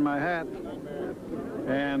feather in my hat,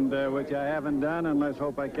 and which I haven't done, and let's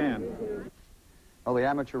hope I can. Well, the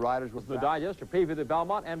amateur riders was the digest to preview the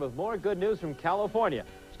Belmont, and with more good news from California.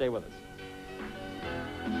 Stay with us.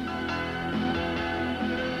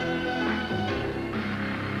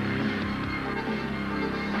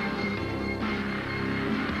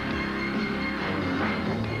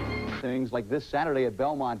 Things like this Saturday at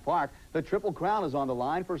Belmont Park, the Triple Crown is on the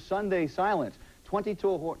line for Sunday Silence.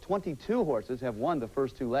 22 horses have won the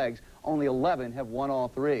first 2 legs. Only 11 have won all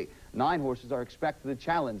 3. 9 horses are expected to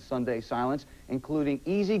challenge Sunday Silence, including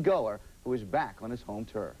Easy Goer, who is back on his home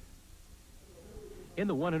turf. In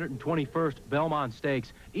the 121st Belmont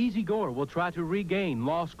Stakes, Easy Goer will try to regain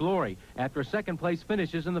lost glory after second-place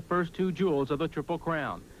finishes in the first 2 jewels of the Triple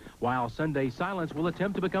Crown, while Sunday Silence will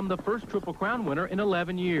attempt to become the first Triple Crown winner in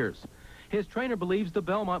 11 years. His trainer believes the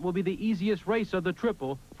Belmont will be the easiest race of the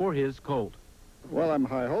Triple for his colt. Well,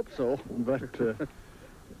 I hope so, but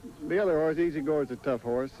the other horse, Easy Goer, is a tough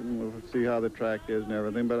horse, and we'll see how the track is and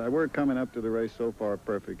everything. But we're coming up to the race so far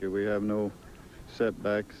perfectly. We have no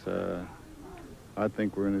setbacks. I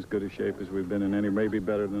think we're in as good a shape as we've been in any, maybe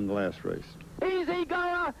better than the last race. Easy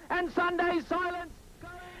Goer and Sunday Silence.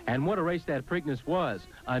 And what a race that Preakness was.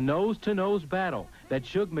 A nose-to-nose battle that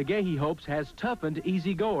Shug McGahee hopes has toughened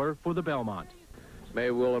Easy Goer for the Belmont.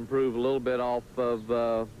 Maybe we'll improve a little bit off of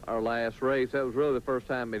our last race. That was really the first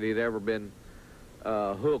time that he'd ever been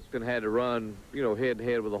hooked and had to run, you know,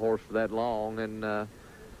 head-to-head with a horse for that long. And,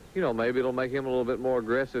 you know, maybe it'll make him a little bit more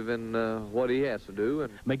aggressive in what he has to do.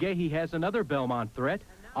 And McGahee has another Belmont threat,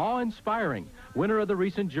 awe-inspiring, winner of the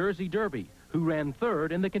recent Jersey Derby, who ran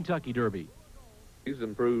 3rd in the Kentucky Derby. He's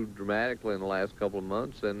improved dramatically in the last couple of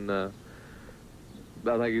months, and I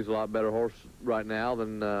think he's a lot better horse right now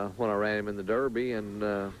than when I ran him in the Derby,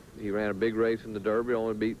 and he ran a big race in the Derby,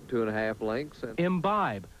 only beat 2.5 lengths. And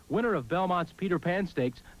Imbibe, winner of Belmont's Peter Pan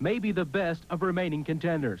Stakes, may be the best of remaining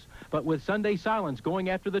contenders. But with Sunday Silence going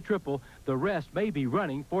after the Triple, the rest may be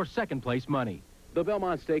running for second-place money. The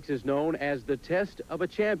Belmont Stakes is known as the test of a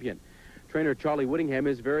champion. Trainer Charlie Whittingham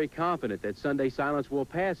is very confident that Sunday Silence will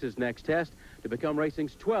pass his next test to become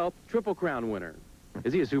racing's 12th Triple Crown winner.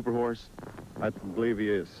 Is he a super horse? I believe he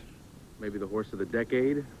is. Maybe the horse of the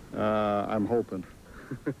decade? I'm hoping.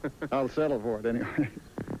 I'll settle for it anyway.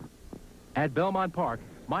 At Belmont Park,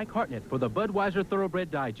 Mike Hartnett for the Budweiser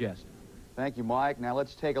Thoroughbred Digest. Thank you, Mike. Now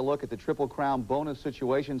let's take a look at the Triple Crown bonus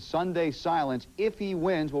situation. Sunday Silence, if he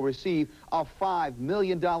wins, will receive a $5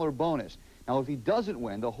 million bonus. Now, if he doesn't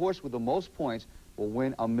win, the horse with the most points will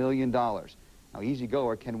win $1 million. Now, Easy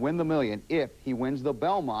Goer can win the million if he wins the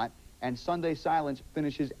Belmont and Sunday Silence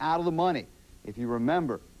finishes out of the money. If you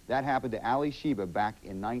remember, that happened to Ali Sheba back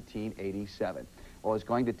in 1987. Well, it's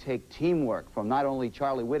going to take teamwork from not only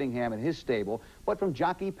Charlie Whittingham and his stable, but from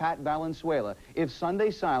jockey Pat Valenzuela if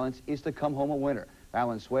Sunday Silence is to come home a winner.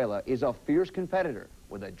 Valenzuela is a fierce competitor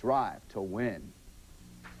with a drive to win.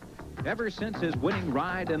 Ever since his winning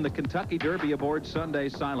ride in the Kentucky Derby aboard Sunday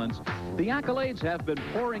Silence, the accolades have been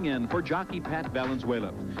pouring in for jockey Pat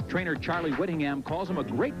Valenzuela. Trainer Charlie Whittingham calls him a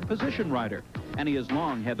great position rider, and he has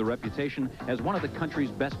long had the reputation as one of the country's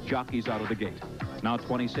best jockeys out of the gate. Now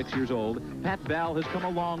 26 years old, Pat Val has come a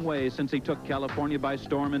long way since he took California by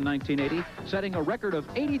storm in 1980, setting a record of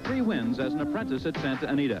 83 wins as an apprentice at Santa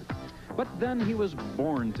Anita. But then he was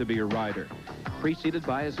born to be a rider. Preceded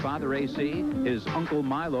by his father, A.C., his uncle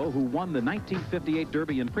Milo, who won the 1958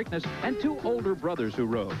 Derby in Preakness, and two older brothers who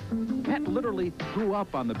rode. Pat literally grew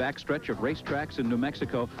up on the backstretch of racetracks in New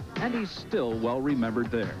Mexico, and he's still well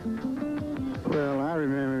remembered there. Well, I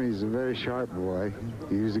remember he's a very sharp boy.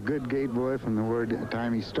 He was a good gate boy from the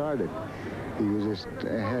time he started. He was just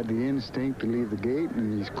had the instinct to leave the gate,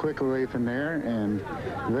 and he's quick away from there, and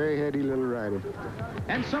very heady little rider.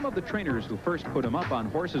 And some of the trainers who first put him up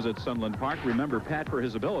on horses at Sunland Park remember Pat for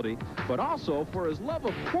his ability, but also for his love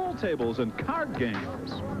of pool tables and card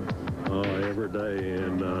games. Every day,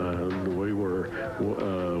 and we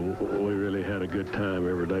really had a good time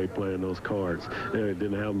every day playing those cards.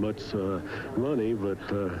 Didn't have much money, but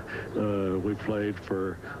we played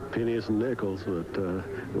for pennies and nickels, but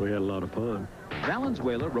we had a lot of fun.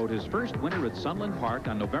 Valenzuela rode his first winner at Sunland Park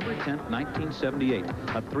on November 10, 1978,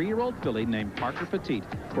 a 3-year-old filly named Parker Petite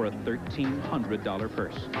for a $1,300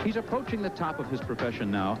 purse. He's approaching the top of his profession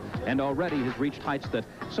now, and already has reached heights that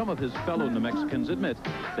some of his fellow New Mexicans admit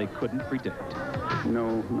they couldn't predict.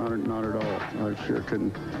 No, not at all. I sure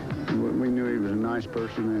couldn't. We knew he was a nice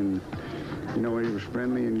person, and you know, he was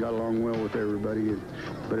friendly and got along well with everybody.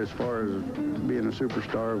 But as far as being a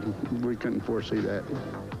superstar, we couldn't foresee that.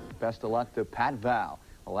 Best of luck to Pat Val,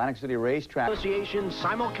 Atlantic City Racetrack Association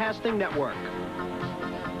Simulcasting Network.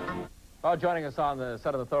 Well, joining us on the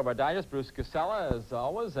set of the Thoroughbred Digest, Bruce Casella, as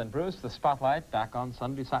always. And Bruce, the spotlight back on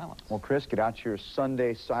Sunday Silence. Well, Chris, get out your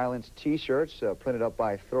Sunday Silence T-shirts printed up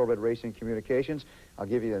by Thoroughbred Racing Communications. I'll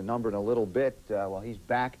give you the number in a little bit. Well, he's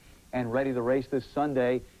back and ready to race this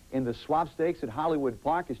Sunday in the Swap Stakes at Hollywood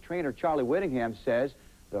Park. His trainer, Charlie Whittingham, says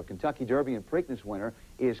the Kentucky Derby and Preakness winner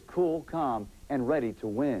is cool, calm, and ready to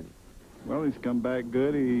win. Well, he's come back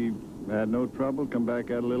good. He had no trouble, come back,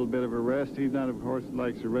 had a little bit of a rest. He's not a horse that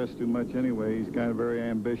likes to rest too much anyway. He's kind of very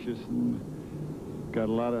ambitious and got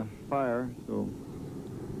a lot of fire, so,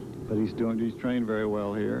 but he's trained very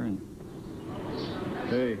well here. And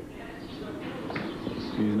hey,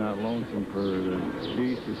 he's not lonesome for the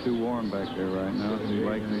east. It's too warm back there right now. So he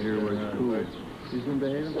likes to hear where it's cool. He's been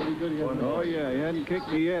behaving pretty good. Oh yeah, he hadn't kicked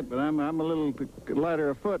me yet, but I'm a little lighter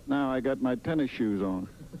of foot now. I got my tennis shoes on.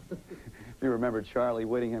 You remember Charlie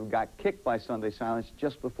Whittingham got kicked by Sunday Silence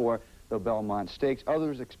just before the Belmont Stakes.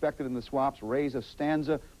 Others expected in the swaps raise a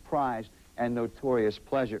stanza, prize, and notorious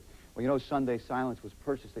pleasure. Well, you know, Sunday Silence was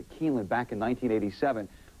purchased at Keeneland back in 1987.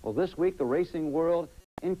 Well, this week, the racing world,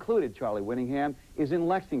 included Charlie Whittingham, is in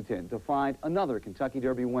Lexington to find another Kentucky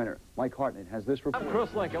Derby winner. Mike Hartnett has this report. I'm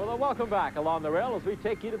Chris Lincoln. Well, welcome back along the rail as we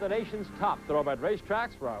take you to the nation's top thoroughbred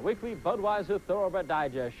racetracks for our weekly Budweiser Thoroughbred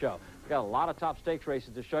Digest show. We've got a lot of top stakes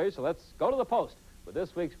races to show you, so let's go to the post with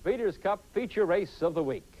this week's Breeders' Cup feature race of the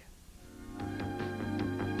week.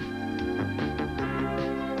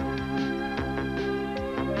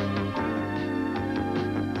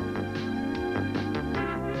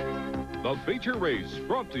 The feature race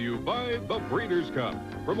brought to you by the Breeders' Cup,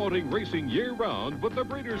 promoting racing year-round with the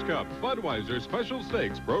Breeders' Cup Budweiser Special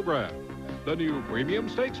Stakes program, the new Premium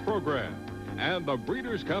Stakes program, and the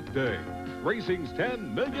Breeders' Cup Day, racing's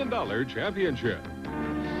 $10 million championship.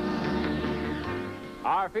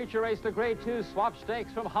 Our feature race, the Grade 2 Swap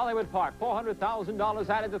Stakes from Hollywood Park. $400,000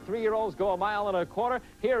 added to 3-year-olds go 1.25 miles.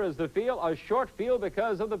 Here is the field, a short field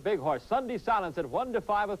because of the big horse. Sunday Silence at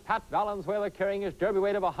 1-5 with Pat Valenzuela carrying his derby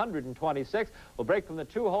weight of 126. Will break from the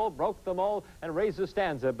 2-hole, broke the mold, and raise the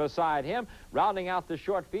stanza beside him. Rounding out the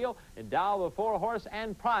short field, Endow the 4-horse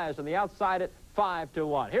and Prize on the outside at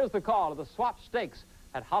 5-1. Here's the call of the Swap Stakes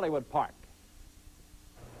at Hollywood Park.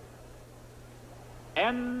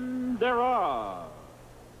 and they're off.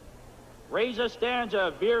 Razor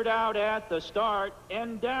Stanza veered out at the start.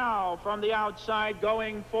 Endow from the outside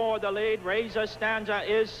going for the lead. Razor Stanza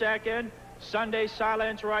is second. Sunday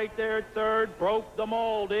Silence right there third. Broke the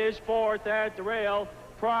Mold is fourth at the rail.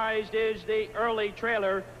 Prized is the early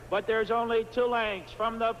trailer, but there's only 2 lengths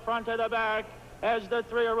from the front to the back as the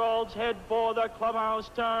 3-year-olds head for the clubhouse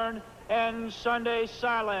turn. And Sunday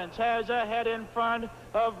Silence has a head in front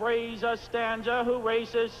of Razor Stanza, who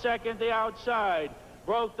races second the outside.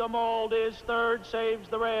 Broke the Mold is third, saves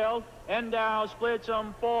the rail. Endow splits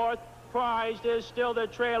him fourth. Prized is still the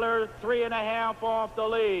trailer, 3.5 off the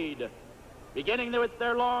lead. Beginning with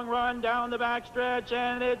their long run down the backstretch,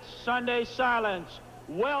 and it's Sunday Silence.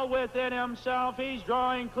 Well within himself, he's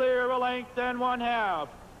drawing clear a length and 1/2.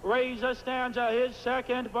 Razor Stanza is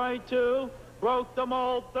second by 2. Broke the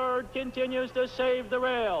Mold third, continues to save the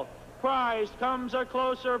rail. Prized comes a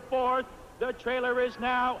closer fourth. The trailer is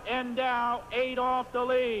now Endow, 8 off the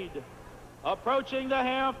lead. Approaching the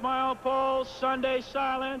half-mile pole, Sunday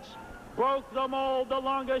Silence. Broke the Mold, the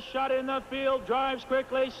longest shot in the field, drives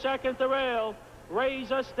quickly, second the rail.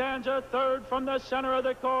 Razor Stanza third from the center of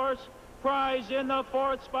the course. Prize in the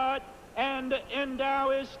 4th spot, and Endow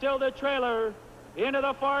is still the trailer. Into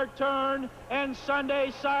the far turn, and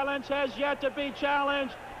Sunday Silence has yet to be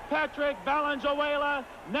challenged. Patrick Valenzuela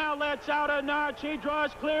now lets out a notch. He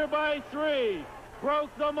draws clear by 3.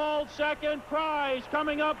 Broke the Mold second. Prize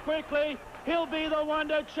coming up quickly. He'll be the one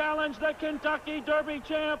to challenge the Kentucky Derby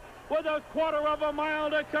champ with a 1/4 mile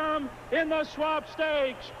to come in the Swap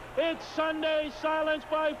Stakes. It's Sunday Silence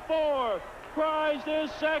by 4. Prized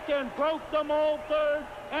is second. Broke the Mold third.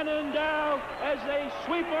 And Endow, as they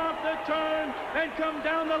sweep off the turn and come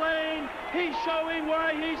down the lane, he's showing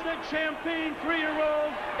why he's the champion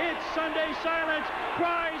 3-year-old. It's Sunday Silence.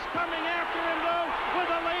 Prize coming after him, though, with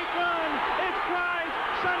a late run. It's Prize,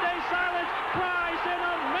 Sunday Silence, Prize in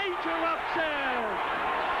a major upset.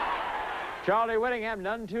 Charlie Whittingham,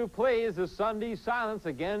 none too pleased as Sunday Silence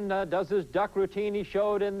again does his duck routine he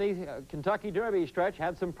showed in the Kentucky Derby stretch.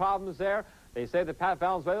 Had some problems there. They say that Pat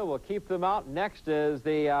Valenzuela will keep them out. Next is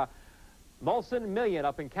the Molson Million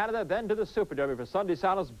up in Canada, then to the Super Derby for Sunday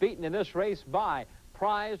Silence, beaten in this race by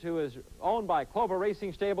Prize, who is owned by Clover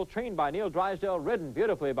Racing Stable, trained by Neil Drysdale, ridden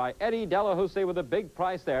beautifully by Eddie Delahousie with a big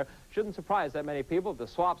price there. Shouldn't surprise that many people. The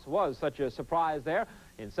Swaps was such a surprise there.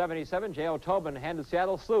 In 77, J.O. Tobin handed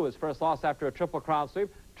Seattle Slew his first loss after a Triple Crown sweep.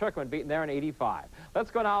 Turkman beaten there in 85.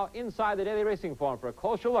 Let's go now inside the Daily Racing Form for a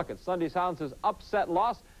closer look at Sunday Silence's upset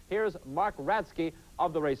loss. Here's Mark Radsky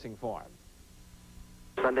of the Racing Form.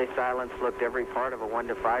 Sunday Silence looked every part of a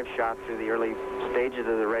 1-5 shot through the early stages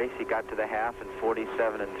of the race. He got to the half in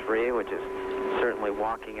 47-3, which is certainly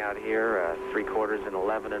walking out here, 3/4 in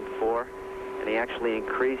 11-4. And he actually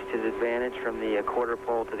increased his advantage from the 1/4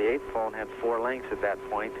 pole to the 8th pole and had 4 lengths at that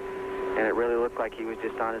point. And it really looked like he was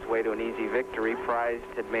just on his way to an easy victory. Prized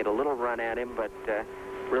had made a little run at him, but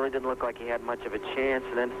really didn't look like he had much of a chance.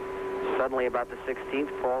 And then suddenly about the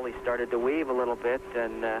 16th pole, he started to weave a little bit,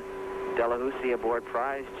 and Delahousie aboard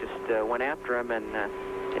Prize just went after him, and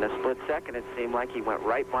in a split second, it seemed like he went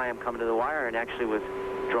right by him coming to the wire and actually was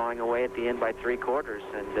drawing away at the end by 3/4.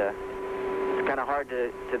 And it's kind of hard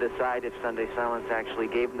to decide if Sunday Silence actually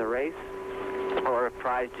gave him the race or if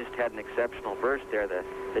Prize just had an exceptional burst there.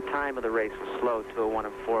 The time of the race was slow,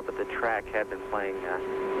 2:01-4, but the track had been playing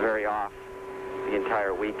very off the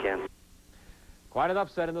entire weekend. Quite an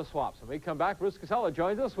upset in the Swaps. When we come back, Bruce Casella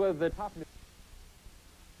joins us with the top news.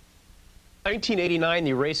 1989,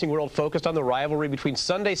 the racing world focused on the rivalry between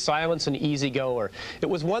Sunday Silence and Easy Goer. It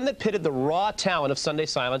was one that pitted the raw talent of Sunday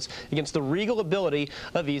Silence against the regal ability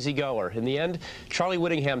of Easy Goer. In the end, Charlie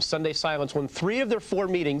Whittingham's Sunday Silence won 3 of their 4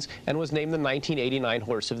 meetings and was named the 1989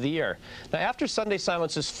 Horse of the Year. Now, after Sunday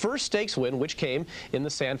Silence's first stakes win, which came in the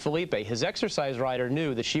San Felipe, his exercise rider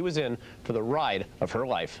knew that she was in for the ride of her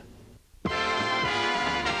life.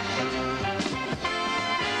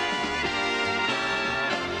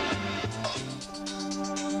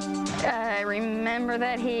 I remember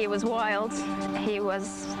that he was wild. He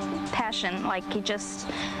was passion, like he just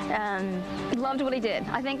loved what he did.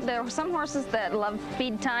 I think there were some horses that love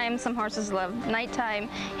feed time, some horses love nighttime.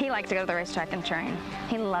 He liked to go to the racetrack and train.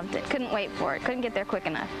 He loved it, couldn't wait for it, couldn't get there quick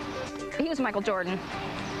enough. He was Michael Jordan.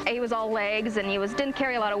 He was all legs, and he didn't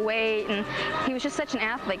carry a lot of weight, and he was just such an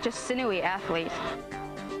athlete, just sinewy athlete.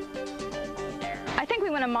 I think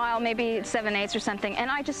we went a mile, maybe 7/8 or something, and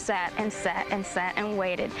I just sat and sat and sat and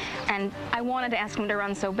waited. And I wanted to ask him to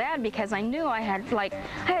run so bad because I knew I hadn't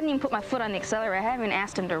even put my foot on the accelerator. I hadn't even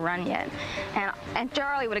asked him to run yet. And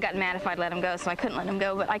Charlie would have gotten mad if I'd let him go, so I couldn't let him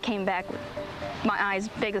go, but I came back my eyes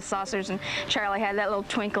big as saucers, and Charlie had that little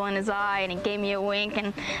twinkle in his eye, and he gave me a wink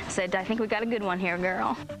and said, "I think we got a good one here,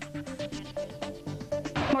 girl."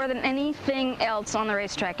 More than anything else on the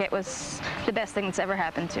racetrack, it was the best thing that's ever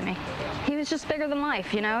happened to me. He was just bigger than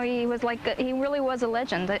life, you know. He was like, he really was a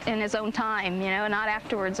legend in his own time, you know, not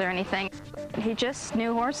afterwards or anything. He just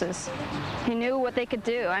knew horses. He knew what they could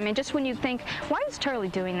do. I mean, just when you think, why is Charlie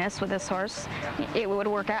doing this with this horse? It would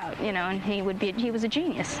work out, you know, and he was a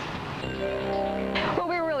genius. Well,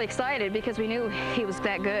 we were really excited because we knew he was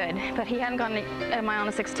that good, but he hadn't gone a mile and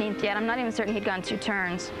a 16th yet. I'm not even certain he'd gone 2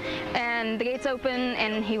 turns. And the gates open,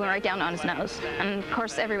 and he went right down on his nose. And of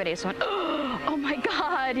course, everybody just went, oh my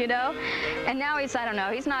God, you know? And now he's, I don't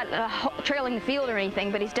know, he's not trailing the field or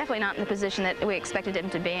anything, but he's definitely not in the position that we expected him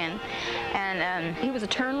to be in. And he was a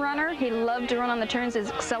turn runner. He loved to run on the turns. His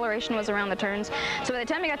acceleration was around the turns. So by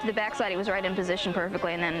the time he got to the backside, he was right in position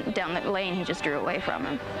perfectly, and then down the lane, he just drew away from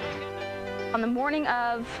him. On the morning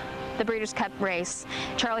of the Breeders' Cup race,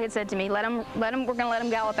 Charlie had said to me, we're going to let him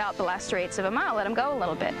gallop out the last 3/8 of a mile, let him go a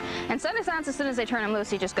little bit. And Sunday Silence, as soon as they turn him loose,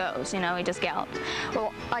 he just goes, you know, he just gallops.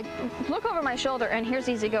 Well, I look over my shoulder, and here's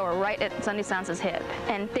Easy Goer right at Sunday Silence's hip.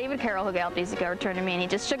 And David Carroll, who galloped Easy Goer, turned to me, and he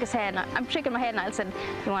just shook his head, and I'm shaking my head, and I said,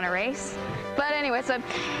 "You want to race?" But anyway, so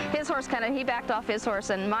his horse he backed off his horse,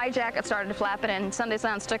 and my jacket started to flap, and Sunday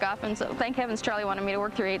Silence took off, and so thank heavens Charlie wanted me to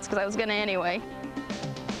work 3/8 because I was going to anyway.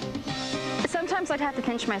 Sometimes I'd have to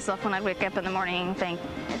pinch myself when I'd wake up in the morning and think,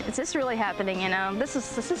 is this really happening, you know? This is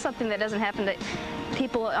something that doesn't happen to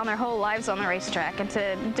people on their whole lives on the racetrack, and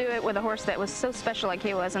to do it with a horse that was so special like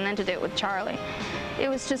he was, and then to do it with Charlie. It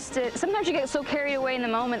was just, sometimes you get so carried away in the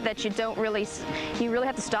moment that you really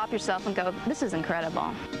have to stop yourself and go, this is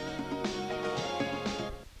incredible.